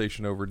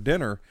conversation over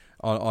dinner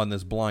on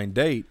this blind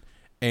date.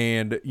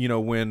 And, you know,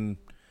 when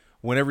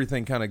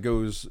everything kind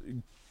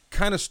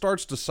of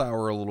starts to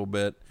sour a little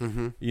bit,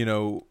 you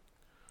know,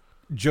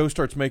 Joe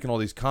starts making all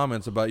these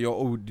comments about,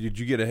 did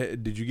you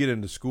get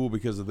into school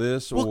because of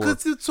this? Well,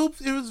 because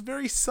it was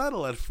very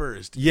subtle at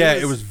first. Yeah,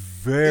 it was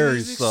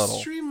very subtle.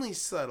 Extremely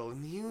subtle.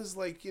 And he was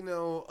like, you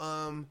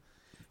know,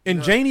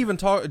 and Jane even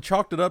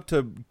chalked it up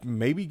to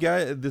maybe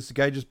this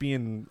guy just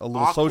being a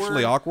little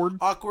socially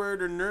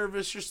awkward or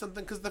nervous or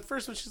something. Because the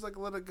first one, she's like,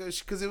 let it go.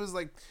 Because it was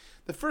like,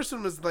 the first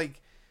one was like,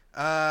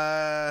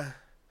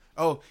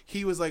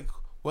 he was like,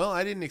 well,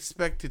 I didn't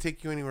expect to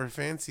take you anywhere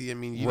fancy. I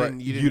mean,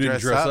 you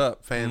didn't dress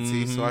up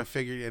fancy, so I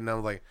figured. And I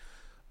was like,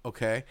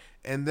 okay.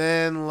 And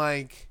then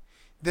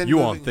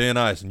you on thin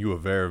ice, and you a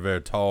very, very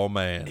tall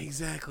man.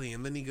 Exactly.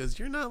 And then he goes,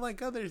 "You're not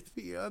like other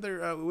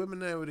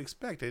women I would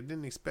expect. I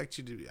didn't expect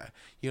you to.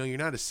 You're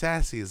not as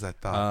sassy as I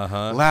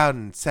thought. Loud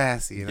and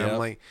sassy." And I'm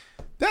like,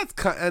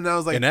 and I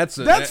was like, that's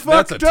fucked up.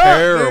 That's a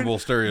terrible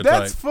stereotype.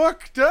 That's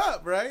fucked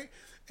up, right?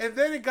 And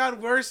then it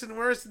got worse and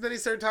worse. And then he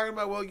started talking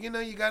about, well, you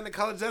know, you got into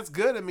college. That's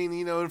good. I mean,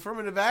 you know,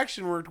 affirmative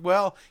action worked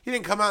well. He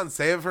didn't come out and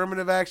say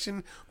affirmative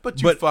action, but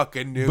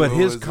fucking knew. But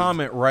his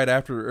comment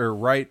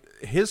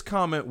his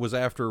comment was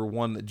after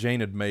one that Jane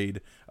had made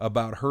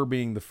about her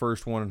being the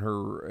first one in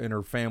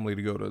her family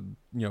to go to,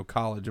 you know,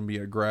 college and be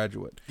a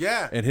graduate.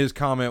 Yeah. And his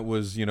comment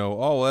was, you know,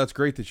 oh, well, that's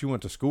great that you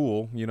went to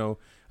school. You know,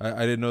 I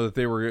didn't know that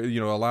they were, you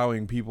know,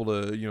 allowing people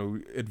to, you know,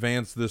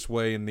 advance this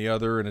way and the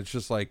other. And it's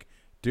just like,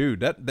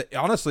 dude, that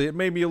honestly, it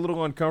made me a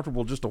little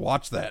uncomfortable just to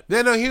watch that.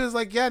 Yeah, no, he was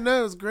like, yeah,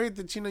 no, it was great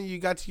that, you know, you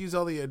got to use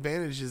all the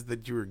advantages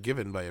that you were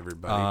given by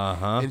everybody.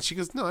 And she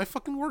goes, no, I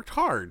fucking worked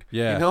hard.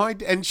 Yeah. You know,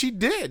 and she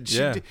did. She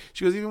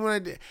goes, even when I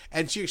did.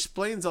 And she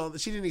explains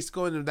she didn't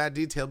go into that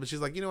detail, but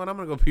she's like, you know what, I'm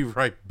going to go be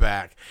right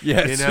back.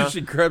 Yeah, you so know?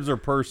 she grabs her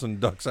purse and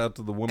ducks out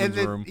to the women's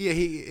room.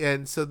 Yeah,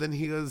 so then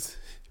he goes...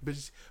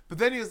 But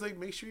then he was like,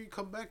 make sure you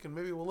come back and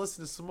maybe we'll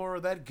listen to some more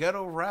of that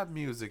ghetto rap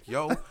music,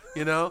 yo.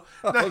 You know?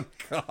 God.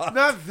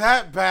 Not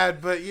that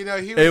bad, but, you know,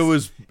 he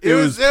was... It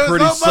was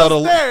pretty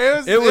subtle.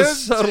 There. It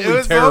was subtly terrible.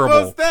 It was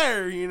almost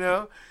there, you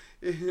know?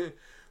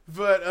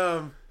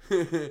 But,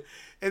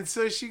 and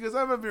so she goes,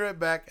 I'm going to be right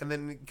back. And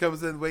then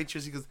comes in the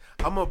waitress. He goes,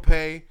 I'm going to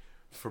pay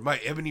for my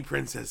ebony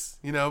princess,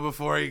 you know,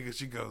 before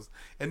she goes.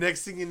 And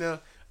next thing you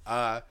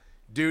know,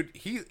 dude,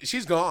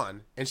 she's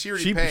gone, and she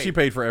already paid. She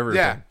paid for everything.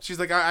 Yeah, she's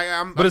like,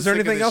 I'm. But is there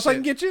anything else I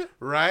can get you?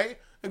 Right?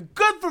 And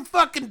good for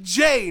fucking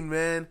Jane,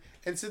 man.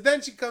 And so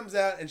then she comes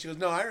out, and she goes,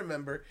 "No, I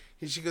remember."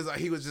 And she goes,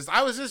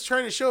 I was just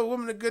trying to show a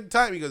woman a good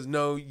time." He goes,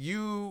 "No,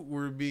 you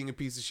were being a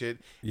piece of shit.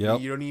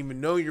 Yep. You don't even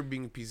know you're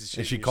being a piece of shit."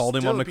 And she called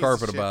him on the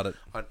carpet about it.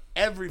 On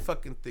every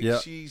fucking thing.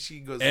 Yep.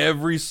 She goes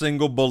every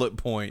single bullet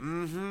point.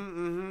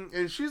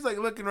 And she's like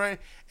looking right,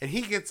 and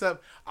he gets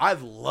up. I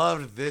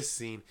loved this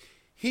scene.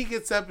 He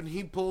gets up and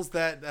he pulls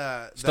that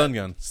stun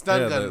gun.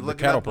 The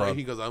cattle prod.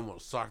 He goes, "I'm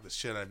gonna sock the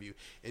shit out of you."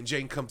 And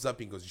Jane comes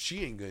up and he goes,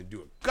 "She ain't gonna do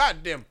a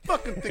goddamn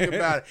fucking thing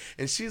about it."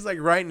 And she's like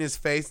right in his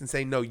face and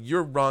saying, "No,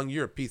 you're wrong.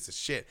 You're a piece of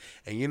shit."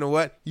 And you know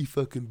what? He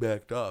fucking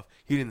backed off.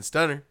 He didn't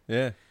stun her.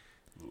 Yeah.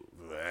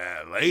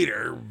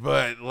 Later,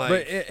 but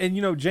and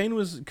you know, Jane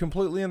was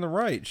completely in the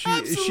right. She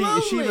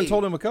even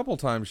told him a couple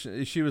times.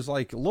 She was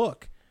like,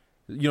 "Look,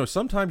 you know,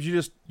 sometimes you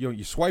just, you know,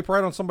 you swipe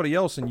right on somebody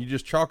else and you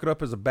just chalk it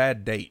up as a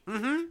bad date.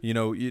 You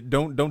know, you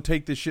don't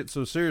take this shit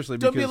so seriously.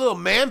 Don't be a little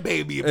man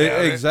baby about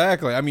it.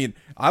 Exactly. I mean,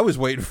 I was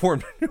waiting for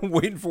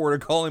her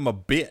to call him a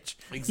bitch.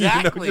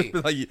 Exactly. You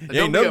know, just like,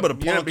 you ain't nothing but a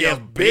punk ass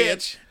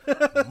bitch.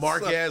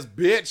 Mark ass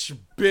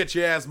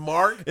bitch ass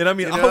Mark. And I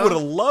mean, I would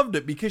have loved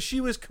it because she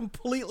was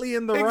completely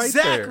in the right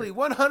there. Exactly,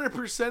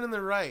 100% in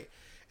the right.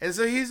 And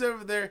so he's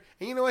over there,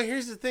 and you know what?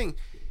 Here's the thing.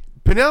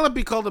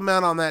 Penelope called him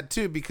out on that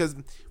too, because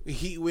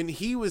when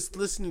he was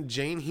listening to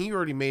Jane, he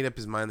already made up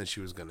his mind that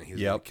he was gonna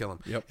kill him.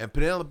 Yep. And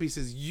Penelope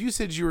says, "You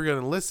said you were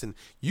gonna listen.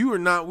 You were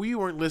not. We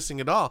weren't listening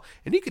at all."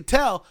 And he could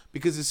tell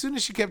because as soon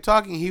as she kept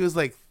talking, he was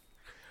like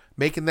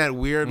making that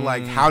weird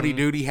like howdy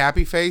doody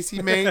happy face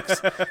he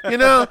makes, you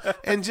know.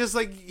 And just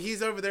like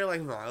he's over there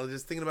like, I was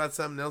just thinking about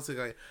something else.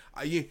 Like,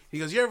 he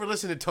goes, "You ever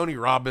listen to Tony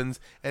Robbins?"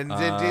 And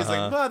then Jane's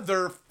like,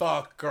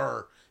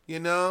 "Motherfucker." You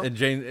know, and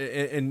Jane,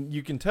 and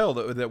you can tell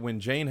that when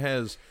Jane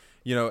has,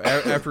 you know,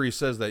 after he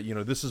says that, you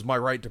know, this is my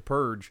right to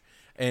purge,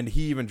 and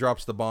he even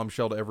drops the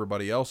bombshell to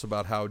everybody else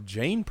about how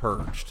Jane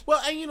purged. Well,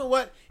 and you know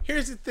what?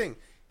 Here's the thing.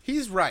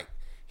 He's right.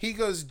 He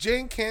goes,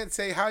 Jane can't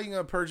say how you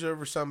gonna purge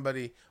over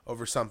somebody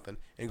over something,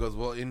 and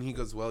he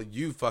goes, well,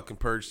 you fucking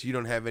purged. You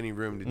don't have any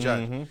room to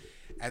judge.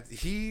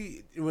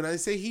 When I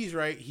say he's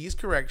right, he's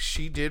correct.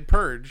 She did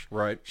purge.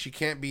 Right. She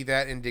can't be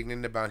that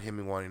indignant about him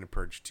and wanting to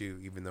purge too,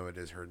 even though it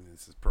is her and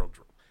this is Pearl.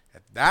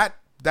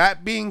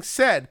 That being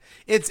said,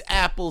 it's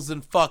apples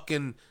and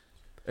fucking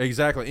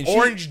exactly and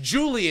Orange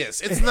Julius.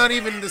 It's not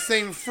even the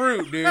same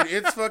fruit, dude.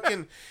 It's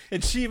fucking.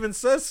 And she even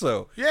says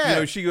so. Yeah. You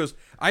know, she goes,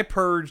 "I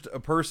purged a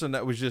person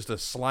that was just a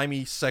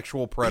slimy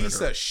sexual predator.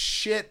 Piece of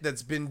shit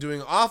that's been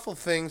doing awful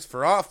things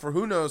for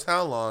who knows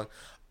how long.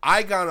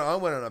 I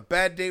went on a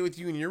bad day with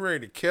you, and you're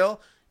ready to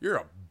kill. You're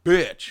a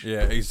bitch."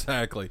 Yeah,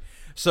 exactly.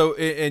 So,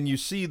 and you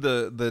see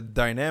the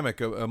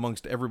dynamic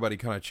amongst everybody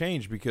kind of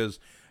change because,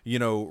 you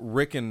know,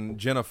 Rick and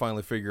Jenna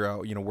finally figure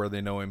out, you know, where they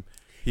know him.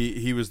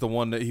 He was the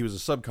one that he was a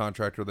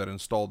subcontractor that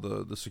installed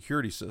the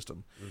security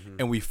system. Mm-hmm.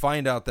 And we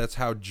find out that's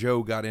how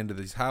Joe got into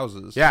these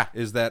houses. Yeah.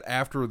 Is that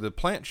after the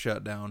plant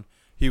shut down,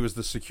 he was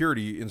the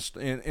security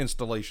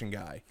installation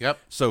guy. Yep.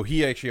 So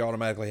he actually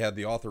automatically had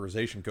the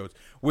authorization codes,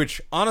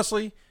 which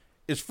honestly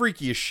is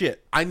freaky as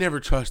shit. I never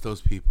trust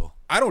those people.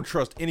 I don't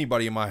trust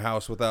anybody in my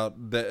house without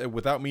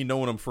me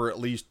knowing them for at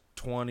least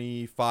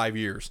 25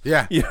 years.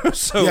 Yeah. You know,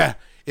 so yeah.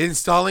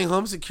 Installing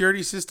home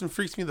security system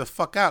freaks me the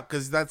fuck out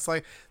because that's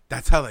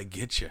how they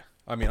get you.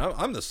 I mean,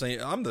 I'm the same.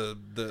 I'm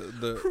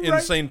the Right.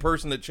 insane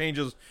person that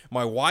changes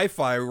my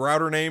Wi-Fi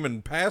router name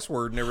and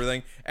password and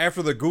everything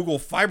after the Google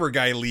Fiber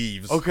guy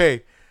leaves.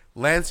 Okay,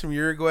 Lance from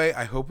Uruguay,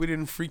 I hope we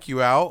didn't freak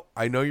you out.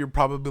 I know you're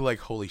probably like,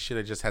 holy shit,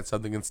 I just had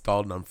something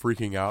installed and I'm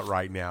freaking out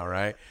right now,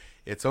 right?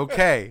 It's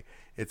okay.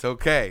 It's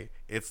okay.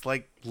 It's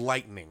like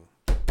lightning.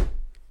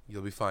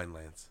 You'll be fine,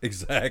 Lance.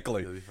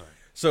 Exactly. You'll be fine.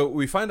 So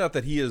we find out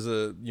that he is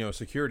a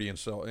security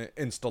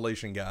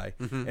installation guy,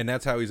 Mm-hmm. and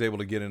that's how he's able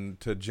to get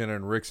into Jenna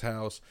and Rick's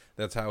house.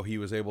 That's how he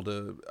was able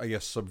to, I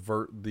guess,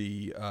 subvert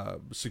the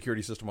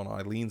security system on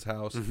Eileen's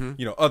house. Mm-hmm.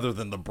 You know, other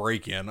than the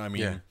break-in. I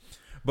mean, Yeah.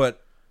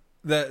 but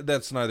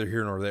that's neither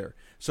here nor there.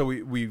 So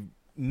we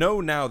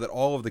know now that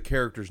all of the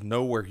characters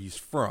know where he's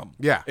from.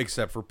 Yeah.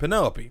 Except for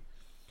Penelope.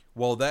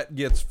 Well, that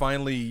gets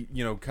finally,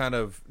 kind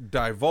of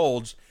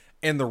divulged.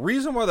 And the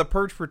reason why the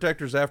Purge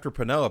Protector's after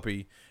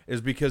Penelope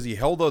is because he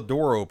held the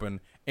door open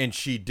and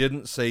she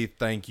didn't say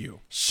thank you.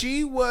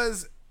 She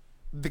was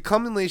the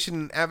culmination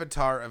and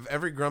avatar of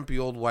every grumpy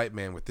old white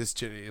man with this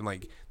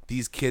like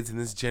these kids in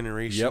this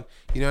generation. Yep.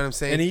 You know what I'm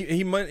saying?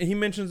 And he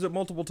mentions it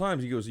multiple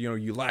times. He goes,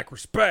 you lack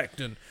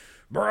respect and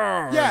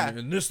Yeah.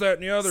 and this, that,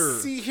 and the other.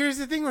 See, here's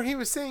the thing where he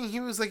was saying,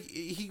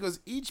 he goes,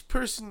 each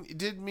person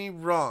did me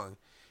wrong.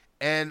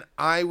 And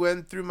I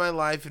went through my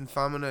life and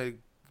I'm going to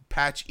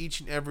patch each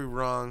and every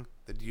wrong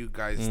that you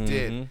guys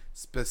did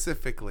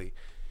specifically.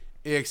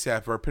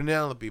 Except for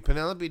Penelope.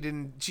 Penelope did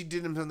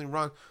him something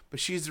wrong,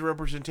 but she's the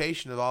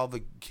representation of all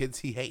the kids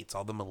he hates,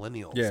 all the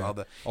millennials,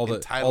 all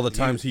the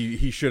times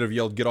he should have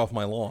yelled, "Get off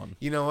my lawn."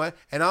 You know what?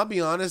 And I'll be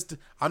honest,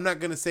 I'm not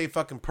gonna say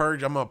fucking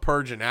purge. I'm gonna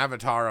purge an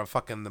avatar of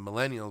fucking the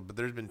millennials. But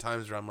there's been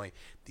times where I'm like,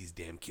 these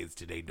damn kids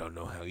today don't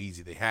know how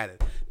easy they had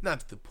it.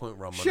 Not to the point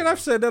where I'm shit. I've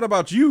said that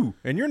about you,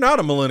 and you're not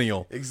a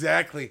millennial.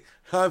 Exactly.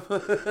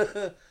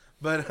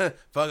 But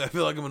fuck, I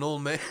feel like I'm an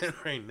old man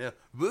right now.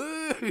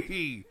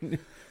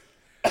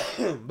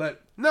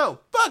 But no,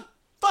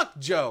 fuck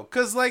Joe,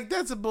 cause like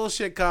that's a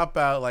bullshit cop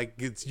out. Like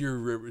it's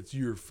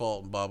your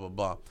fault and blah blah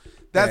blah.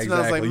 That's when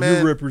I was like,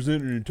 man, you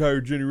represent an entire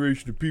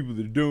generation of people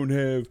that don't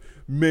have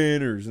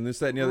manners and this,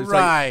 that, and the other. It's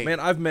right, like, man,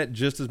 I've met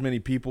just as many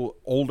people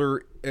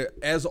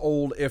as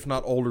old, if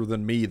not older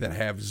than me, that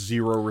have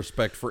zero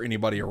respect for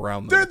anybody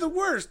around them. They're the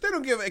worst. They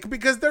don't give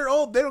because they're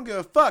old. They don't give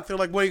a fuck. They're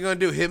like, what are you gonna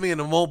do? Hit me and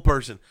an old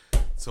person.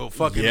 So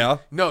fucking yeah.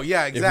 No,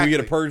 yeah, exactly. If we get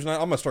a purge night,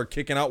 I'm gonna start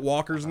kicking out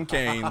walkers and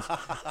canes.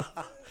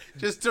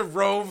 Just a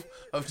rove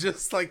of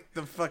just like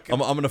the fucking. I'm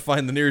gonna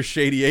find the nearest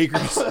shady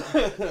acres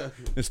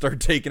and start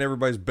taking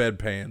everybody's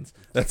bedpans.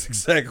 That's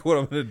exactly what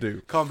I'm gonna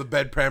do. Call them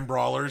the bedpan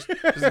brawlers.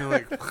 Just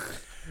like.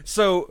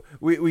 So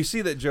we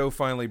see that Joe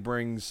finally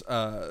brings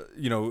kind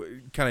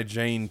of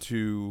Jane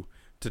to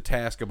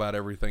task about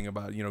everything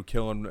about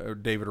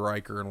killing David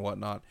Riker and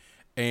whatnot.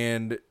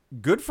 And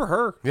good for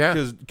her. Yeah.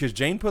 Because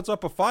Jane puts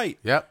up a fight.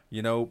 Yep.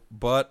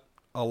 But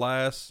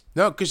alas.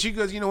 No, because she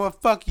goes, you know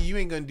what? Fuck you. You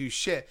ain't going to do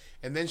shit.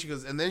 And then she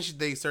goes,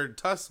 they started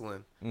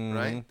tussling,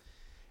 right?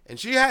 And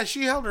she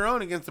held her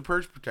own against the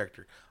Purge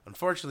Protector.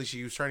 Unfortunately,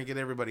 she was trying to get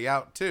everybody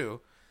out,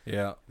 too.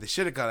 Yeah. They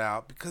should have got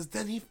out because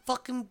then he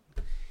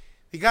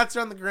got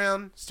her on the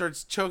ground,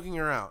 starts choking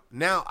her out.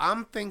 Now,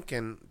 I'm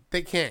thinking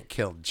they can't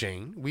kill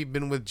Jane. We've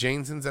been with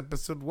Jane since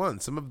episode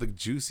 1. Some of the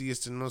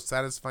juiciest and most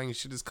satisfying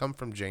shit has come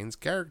from Jane's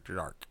character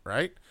arc,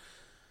 right?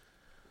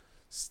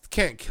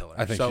 Can't kill her.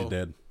 I think she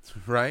did.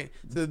 Right?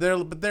 So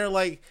they're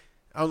like,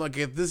 oh, look,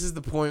 if this is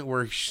the point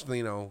where,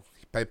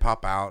 they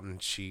pop out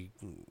and she,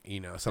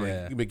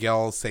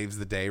 Miguel saves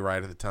the day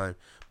right at the time.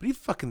 But he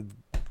fucking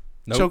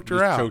choked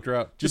her out. Choked her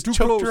out. Just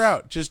choked her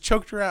out. Just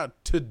choked her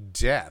out to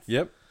death.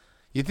 Yep.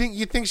 You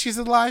think she's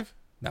alive?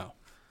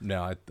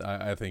 No,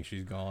 I think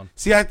she's gone.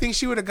 See, I think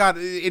she would have got.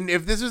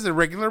 If this was a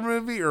regular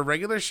movie or a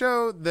regular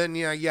show, then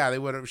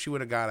she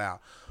would have got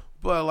out.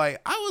 But like,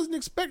 I wasn't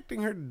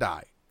expecting her to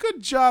die.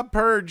 Good job,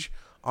 Purge,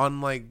 on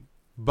like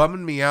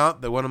bumming me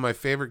out that one of my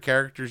favorite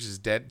characters is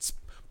dead,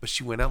 but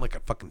she went out like a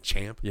fucking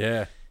champ.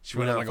 Yeah. She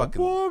went out like a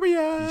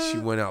warrior. She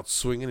went out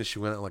swinging, and she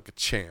went out like a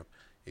champ,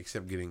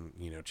 except getting,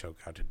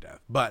 choked out to death.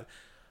 But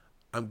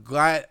I'm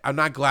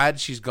not glad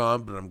she's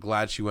gone, but I'm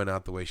glad she went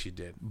out the way she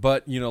did.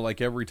 But,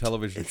 like every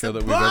television show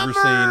that we've ever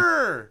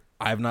seen,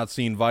 I have not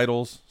seen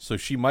Vitals, so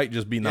she might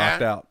just be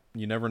knocked out.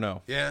 You never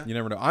know. Yeah. You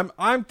never know.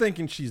 I'm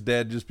thinking she's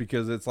dead just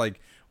because it's like,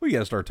 we got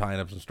to start tying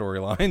up some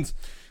storylines.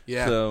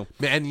 Yeah. So,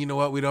 man, you know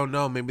what? We don't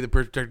know. Maybe the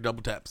Purge Protector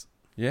double taps.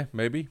 Yeah,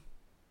 maybe.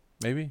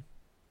 I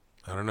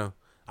don't know.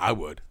 I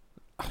would.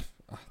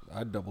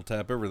 I'd double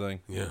tap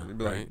everything. Yeah. It'd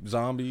be like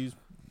zombies.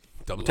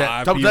 Double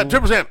tap,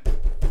 triple tap.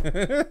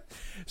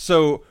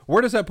 So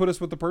where does that put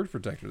us with the Purge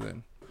Protector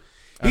then?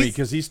 I mean,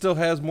 because he still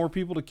has more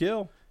people to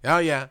kill. Oh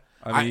yeah.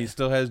 I mean, he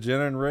still has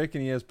Jenna and Rick,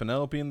 and he has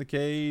Penelope in the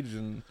cage.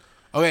 And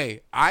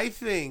okay, I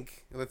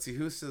think. Let's see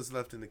who still's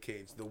left in the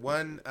cage. The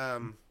one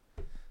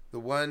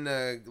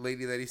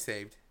lady that he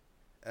saved,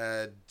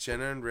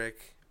 Jenna and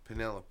Rick,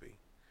 Penelope.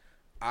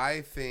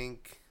 I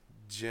think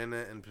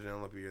Jenna and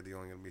Penelope are the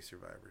only going to be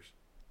survivors.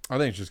 I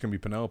think it's just going to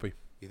be Penelope.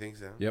 You think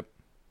so? Yep.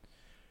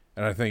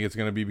 And I think it's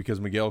going to be because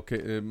Miguel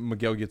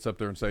gets up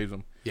there and saves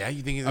them. Yeah,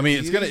 you think?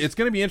 It's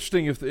going to be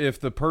interesting if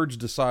the Purge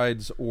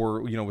decides,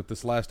 or with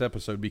this last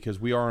episode, because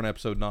we are on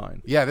episode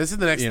 9. Yeah, this is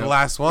the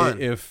last one.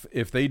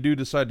 If they do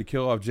decide to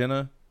kill off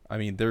Jenna, I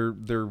mean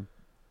they're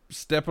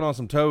stepping on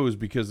some toes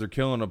because they're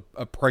killing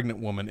a pregnant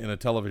woman in a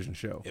television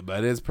show. Yeah,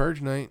 but it is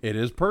Purge night. It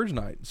is Purge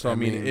night. So I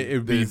mean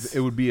it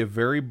would be a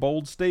very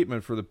bold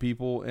statement for the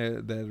people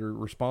that are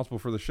responsible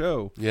for the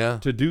show. Yeah.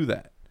 To do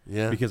that.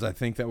 Yeah, because I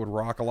think that would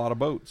rock a lot of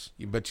boats.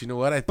 But you know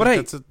what? I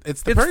think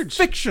it's the Purge. It's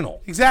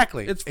fictional.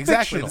 Exactly. It's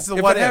exactly. Fictional. This is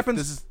if what it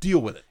happens, deal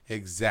with it.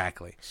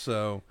 Exactly.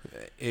 So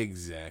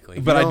exactly.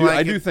 But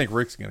I do think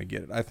Rick's going to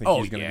get it. I think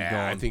he's going to be gone.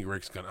 I think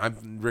Rick's going to.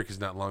 Rick is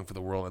not long for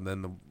the world, and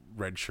then the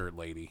red shirt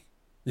lady.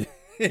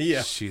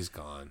 Yeah, she's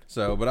gone.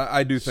 So, but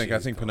I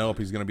think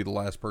Penelope's going to be the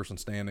last person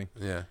standing.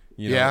 Yeah.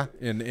 Yeah.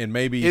 And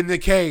maybe in the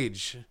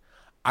cage.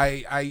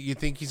 You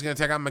think he's going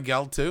to take out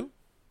Miguel too?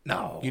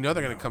 No, they're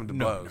going to come to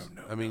blows.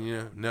 No, I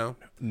mean, no.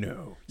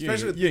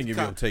 Especially you ain't gonna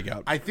be able to take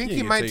out. I think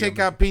he might take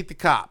out Pete the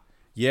cop.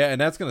 Yeah,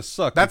 and that's going to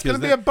suck. That's going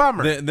to be a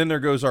bummer. Then there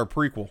goes our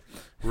prequel.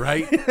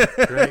 Right.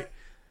 Right.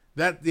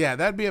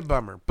 That'd be a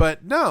bummer.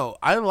 But no,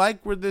 I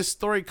like where this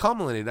story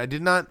culminated. I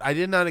did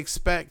not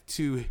expect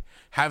to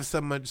have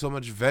so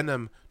much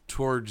venom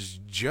towards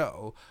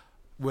Joe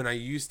when I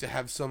used to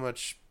have so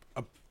much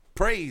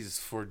praise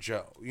for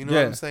Joe. You know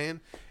what I'm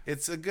saying?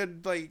 It's a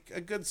good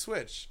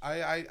switch.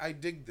 I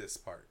dig this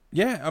part.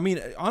 Yeah, I mean,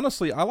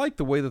 honestly, I like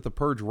the way that the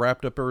Purge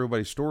wrapped up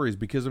everybody's stories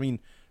because I mean,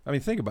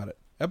 think about it.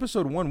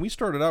 Episode 1, we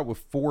started out with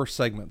 4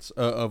 segments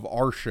of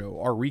our show,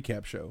 our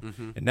recap show,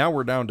 and now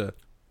we're down to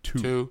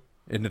 2.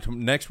 And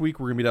next week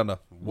we're gonna be down to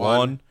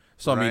 1.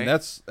 So, I mean,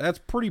 that's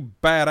pretty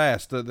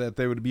badass that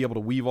they would be able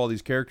to weave all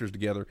these characters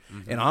together.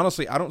 Mm-hmm. And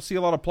honestly, I don't see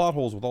a lot of plot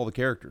holes with all the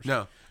characters.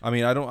 No. I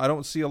mean, I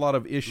don't see a lot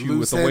of issue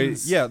with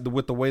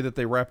the way that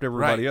they wrapped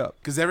everybody up.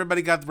 Because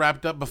everybody got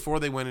wrapped up before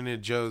they went into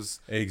Joe's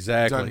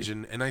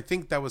dungeon. And I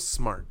think that was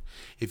smart.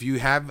 If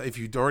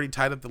you'd already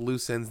tied up the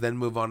loose ends, then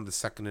move on to the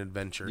second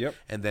adventure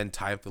and then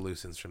tie up the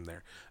loose ends from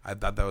there. I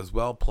thought that was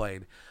well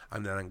played.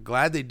 I'm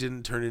glad they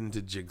didn't turn it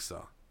into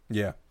Jigsaw.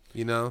 Yeah.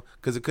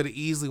 Because it could have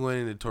easily went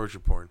into torture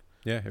porn.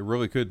 Yeah, it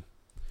really could.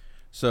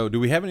 So, do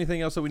we have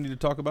anything else that we need to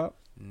talk about?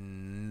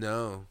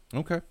 No.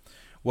 Okay.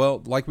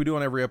 Well, like we do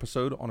on every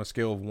episode, on a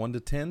scale of 1 to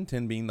 10,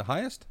 10 being the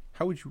highest,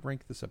 how would you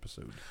rank this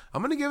episode?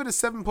 I'm going to give it a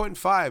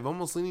 7.5,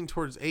 almost leaning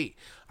towards 8.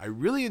 I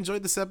really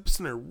enjoyed this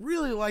episode, and I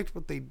really liked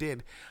what they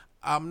did.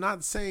 I'm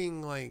not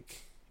saying,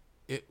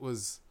 it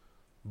was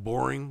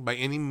boring by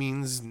any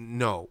means,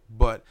 no.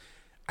 But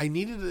I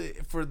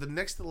needed for the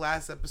next to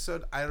last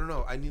episode, I don't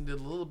know. I needed a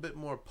little bit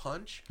more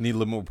punch. Need a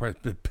little more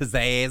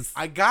pizzazz.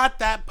 I got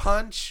that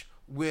punch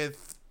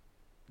with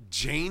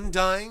Jane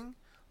dying.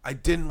 I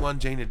didn't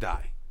want Jane to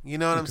die. You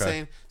know what I'm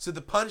saying? So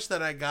the punch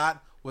that I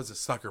got was a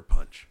sucker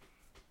punch.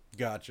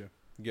 Gotcha.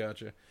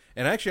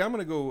 And actually, I'm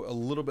going to go a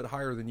little bit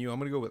higher than you. I'm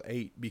going to go with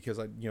 8 because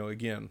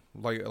again,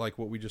 like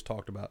what we just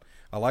talked about.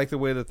 I like the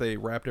way that they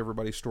wrapped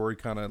everybody's story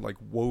kind of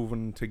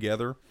woven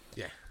together.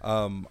 Yeah.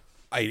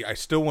 I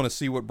still want to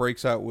see what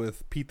breaks out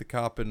with Pete the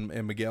cop and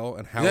Miguel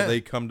and how they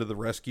come to the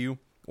rescue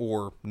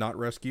or not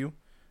rescue.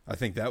 I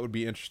think that would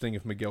be interesting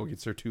if Miguel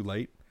gets there too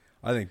late.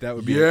 I think that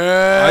would be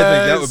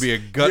a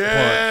gut punch.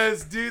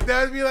 Yes, dude,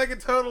 that would be like a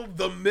total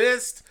The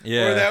Mist.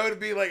 Yeah. Or that would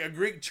be like a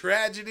Greek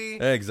tragedy.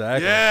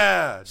 Exactly.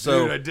 Yeah.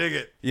 So, dude, I dig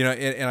it.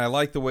 And I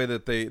like the way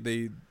that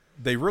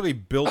they really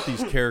built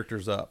these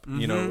characters up,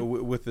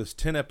 with this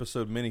 10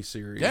 episode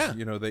miniseries.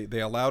 Yeah. They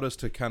allowed us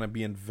to kind of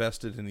be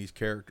invested in these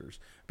characters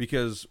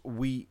because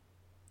we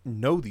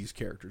know these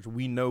characters.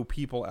 We know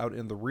people out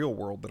in the real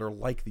world that are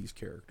like these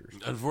characters.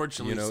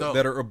 Unfortunately,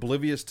 that are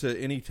oblivious to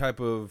any type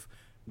of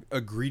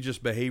egregious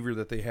behavior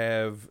that they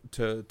have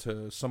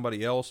to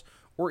somebody else,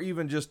 or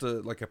even just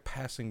a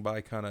passing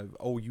by kind of,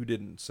 oh, you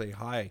didn't say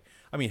hi.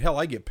 I mean, hell,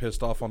 I get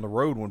pissed off on the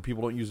road when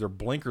people don't use their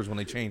blinkers when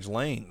they change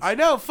lanes. I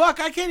know. Fuck,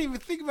 I can't even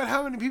think about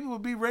how many people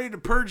would be ready to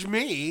purge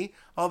me,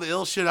 all the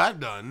ill shit I've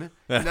done,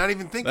 and not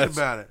even thinking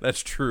about it.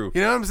 That's true.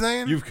 You know what I'm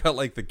saying? You've got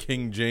like the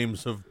King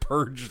James of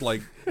purged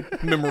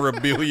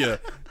memorabilia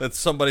that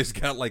somebody's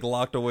got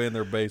locked away in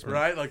their basement.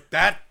 Right? Like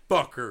that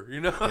fucker, you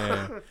know?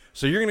 Yeah.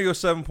 So you're going to go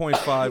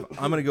 7.5.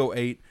 I'm going to go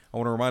 8. I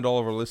want to remind all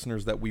of our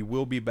listeners that we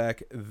will be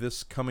back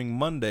this coming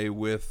Monday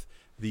with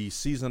the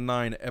Season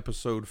 9,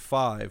 Episode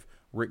 5,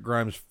 Rick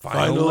Grimes'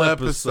 final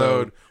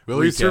episode.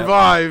 Will he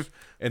survive?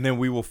 And then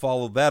we will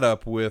follow that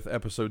up with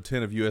Episode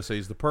 10 of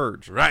USA's The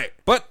Purge. Right.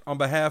 But on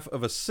behalf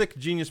of a sick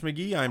Genius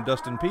McGee, I'm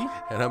Dustin P.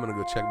 And I'm going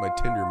to go check my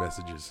Tinder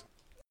messages.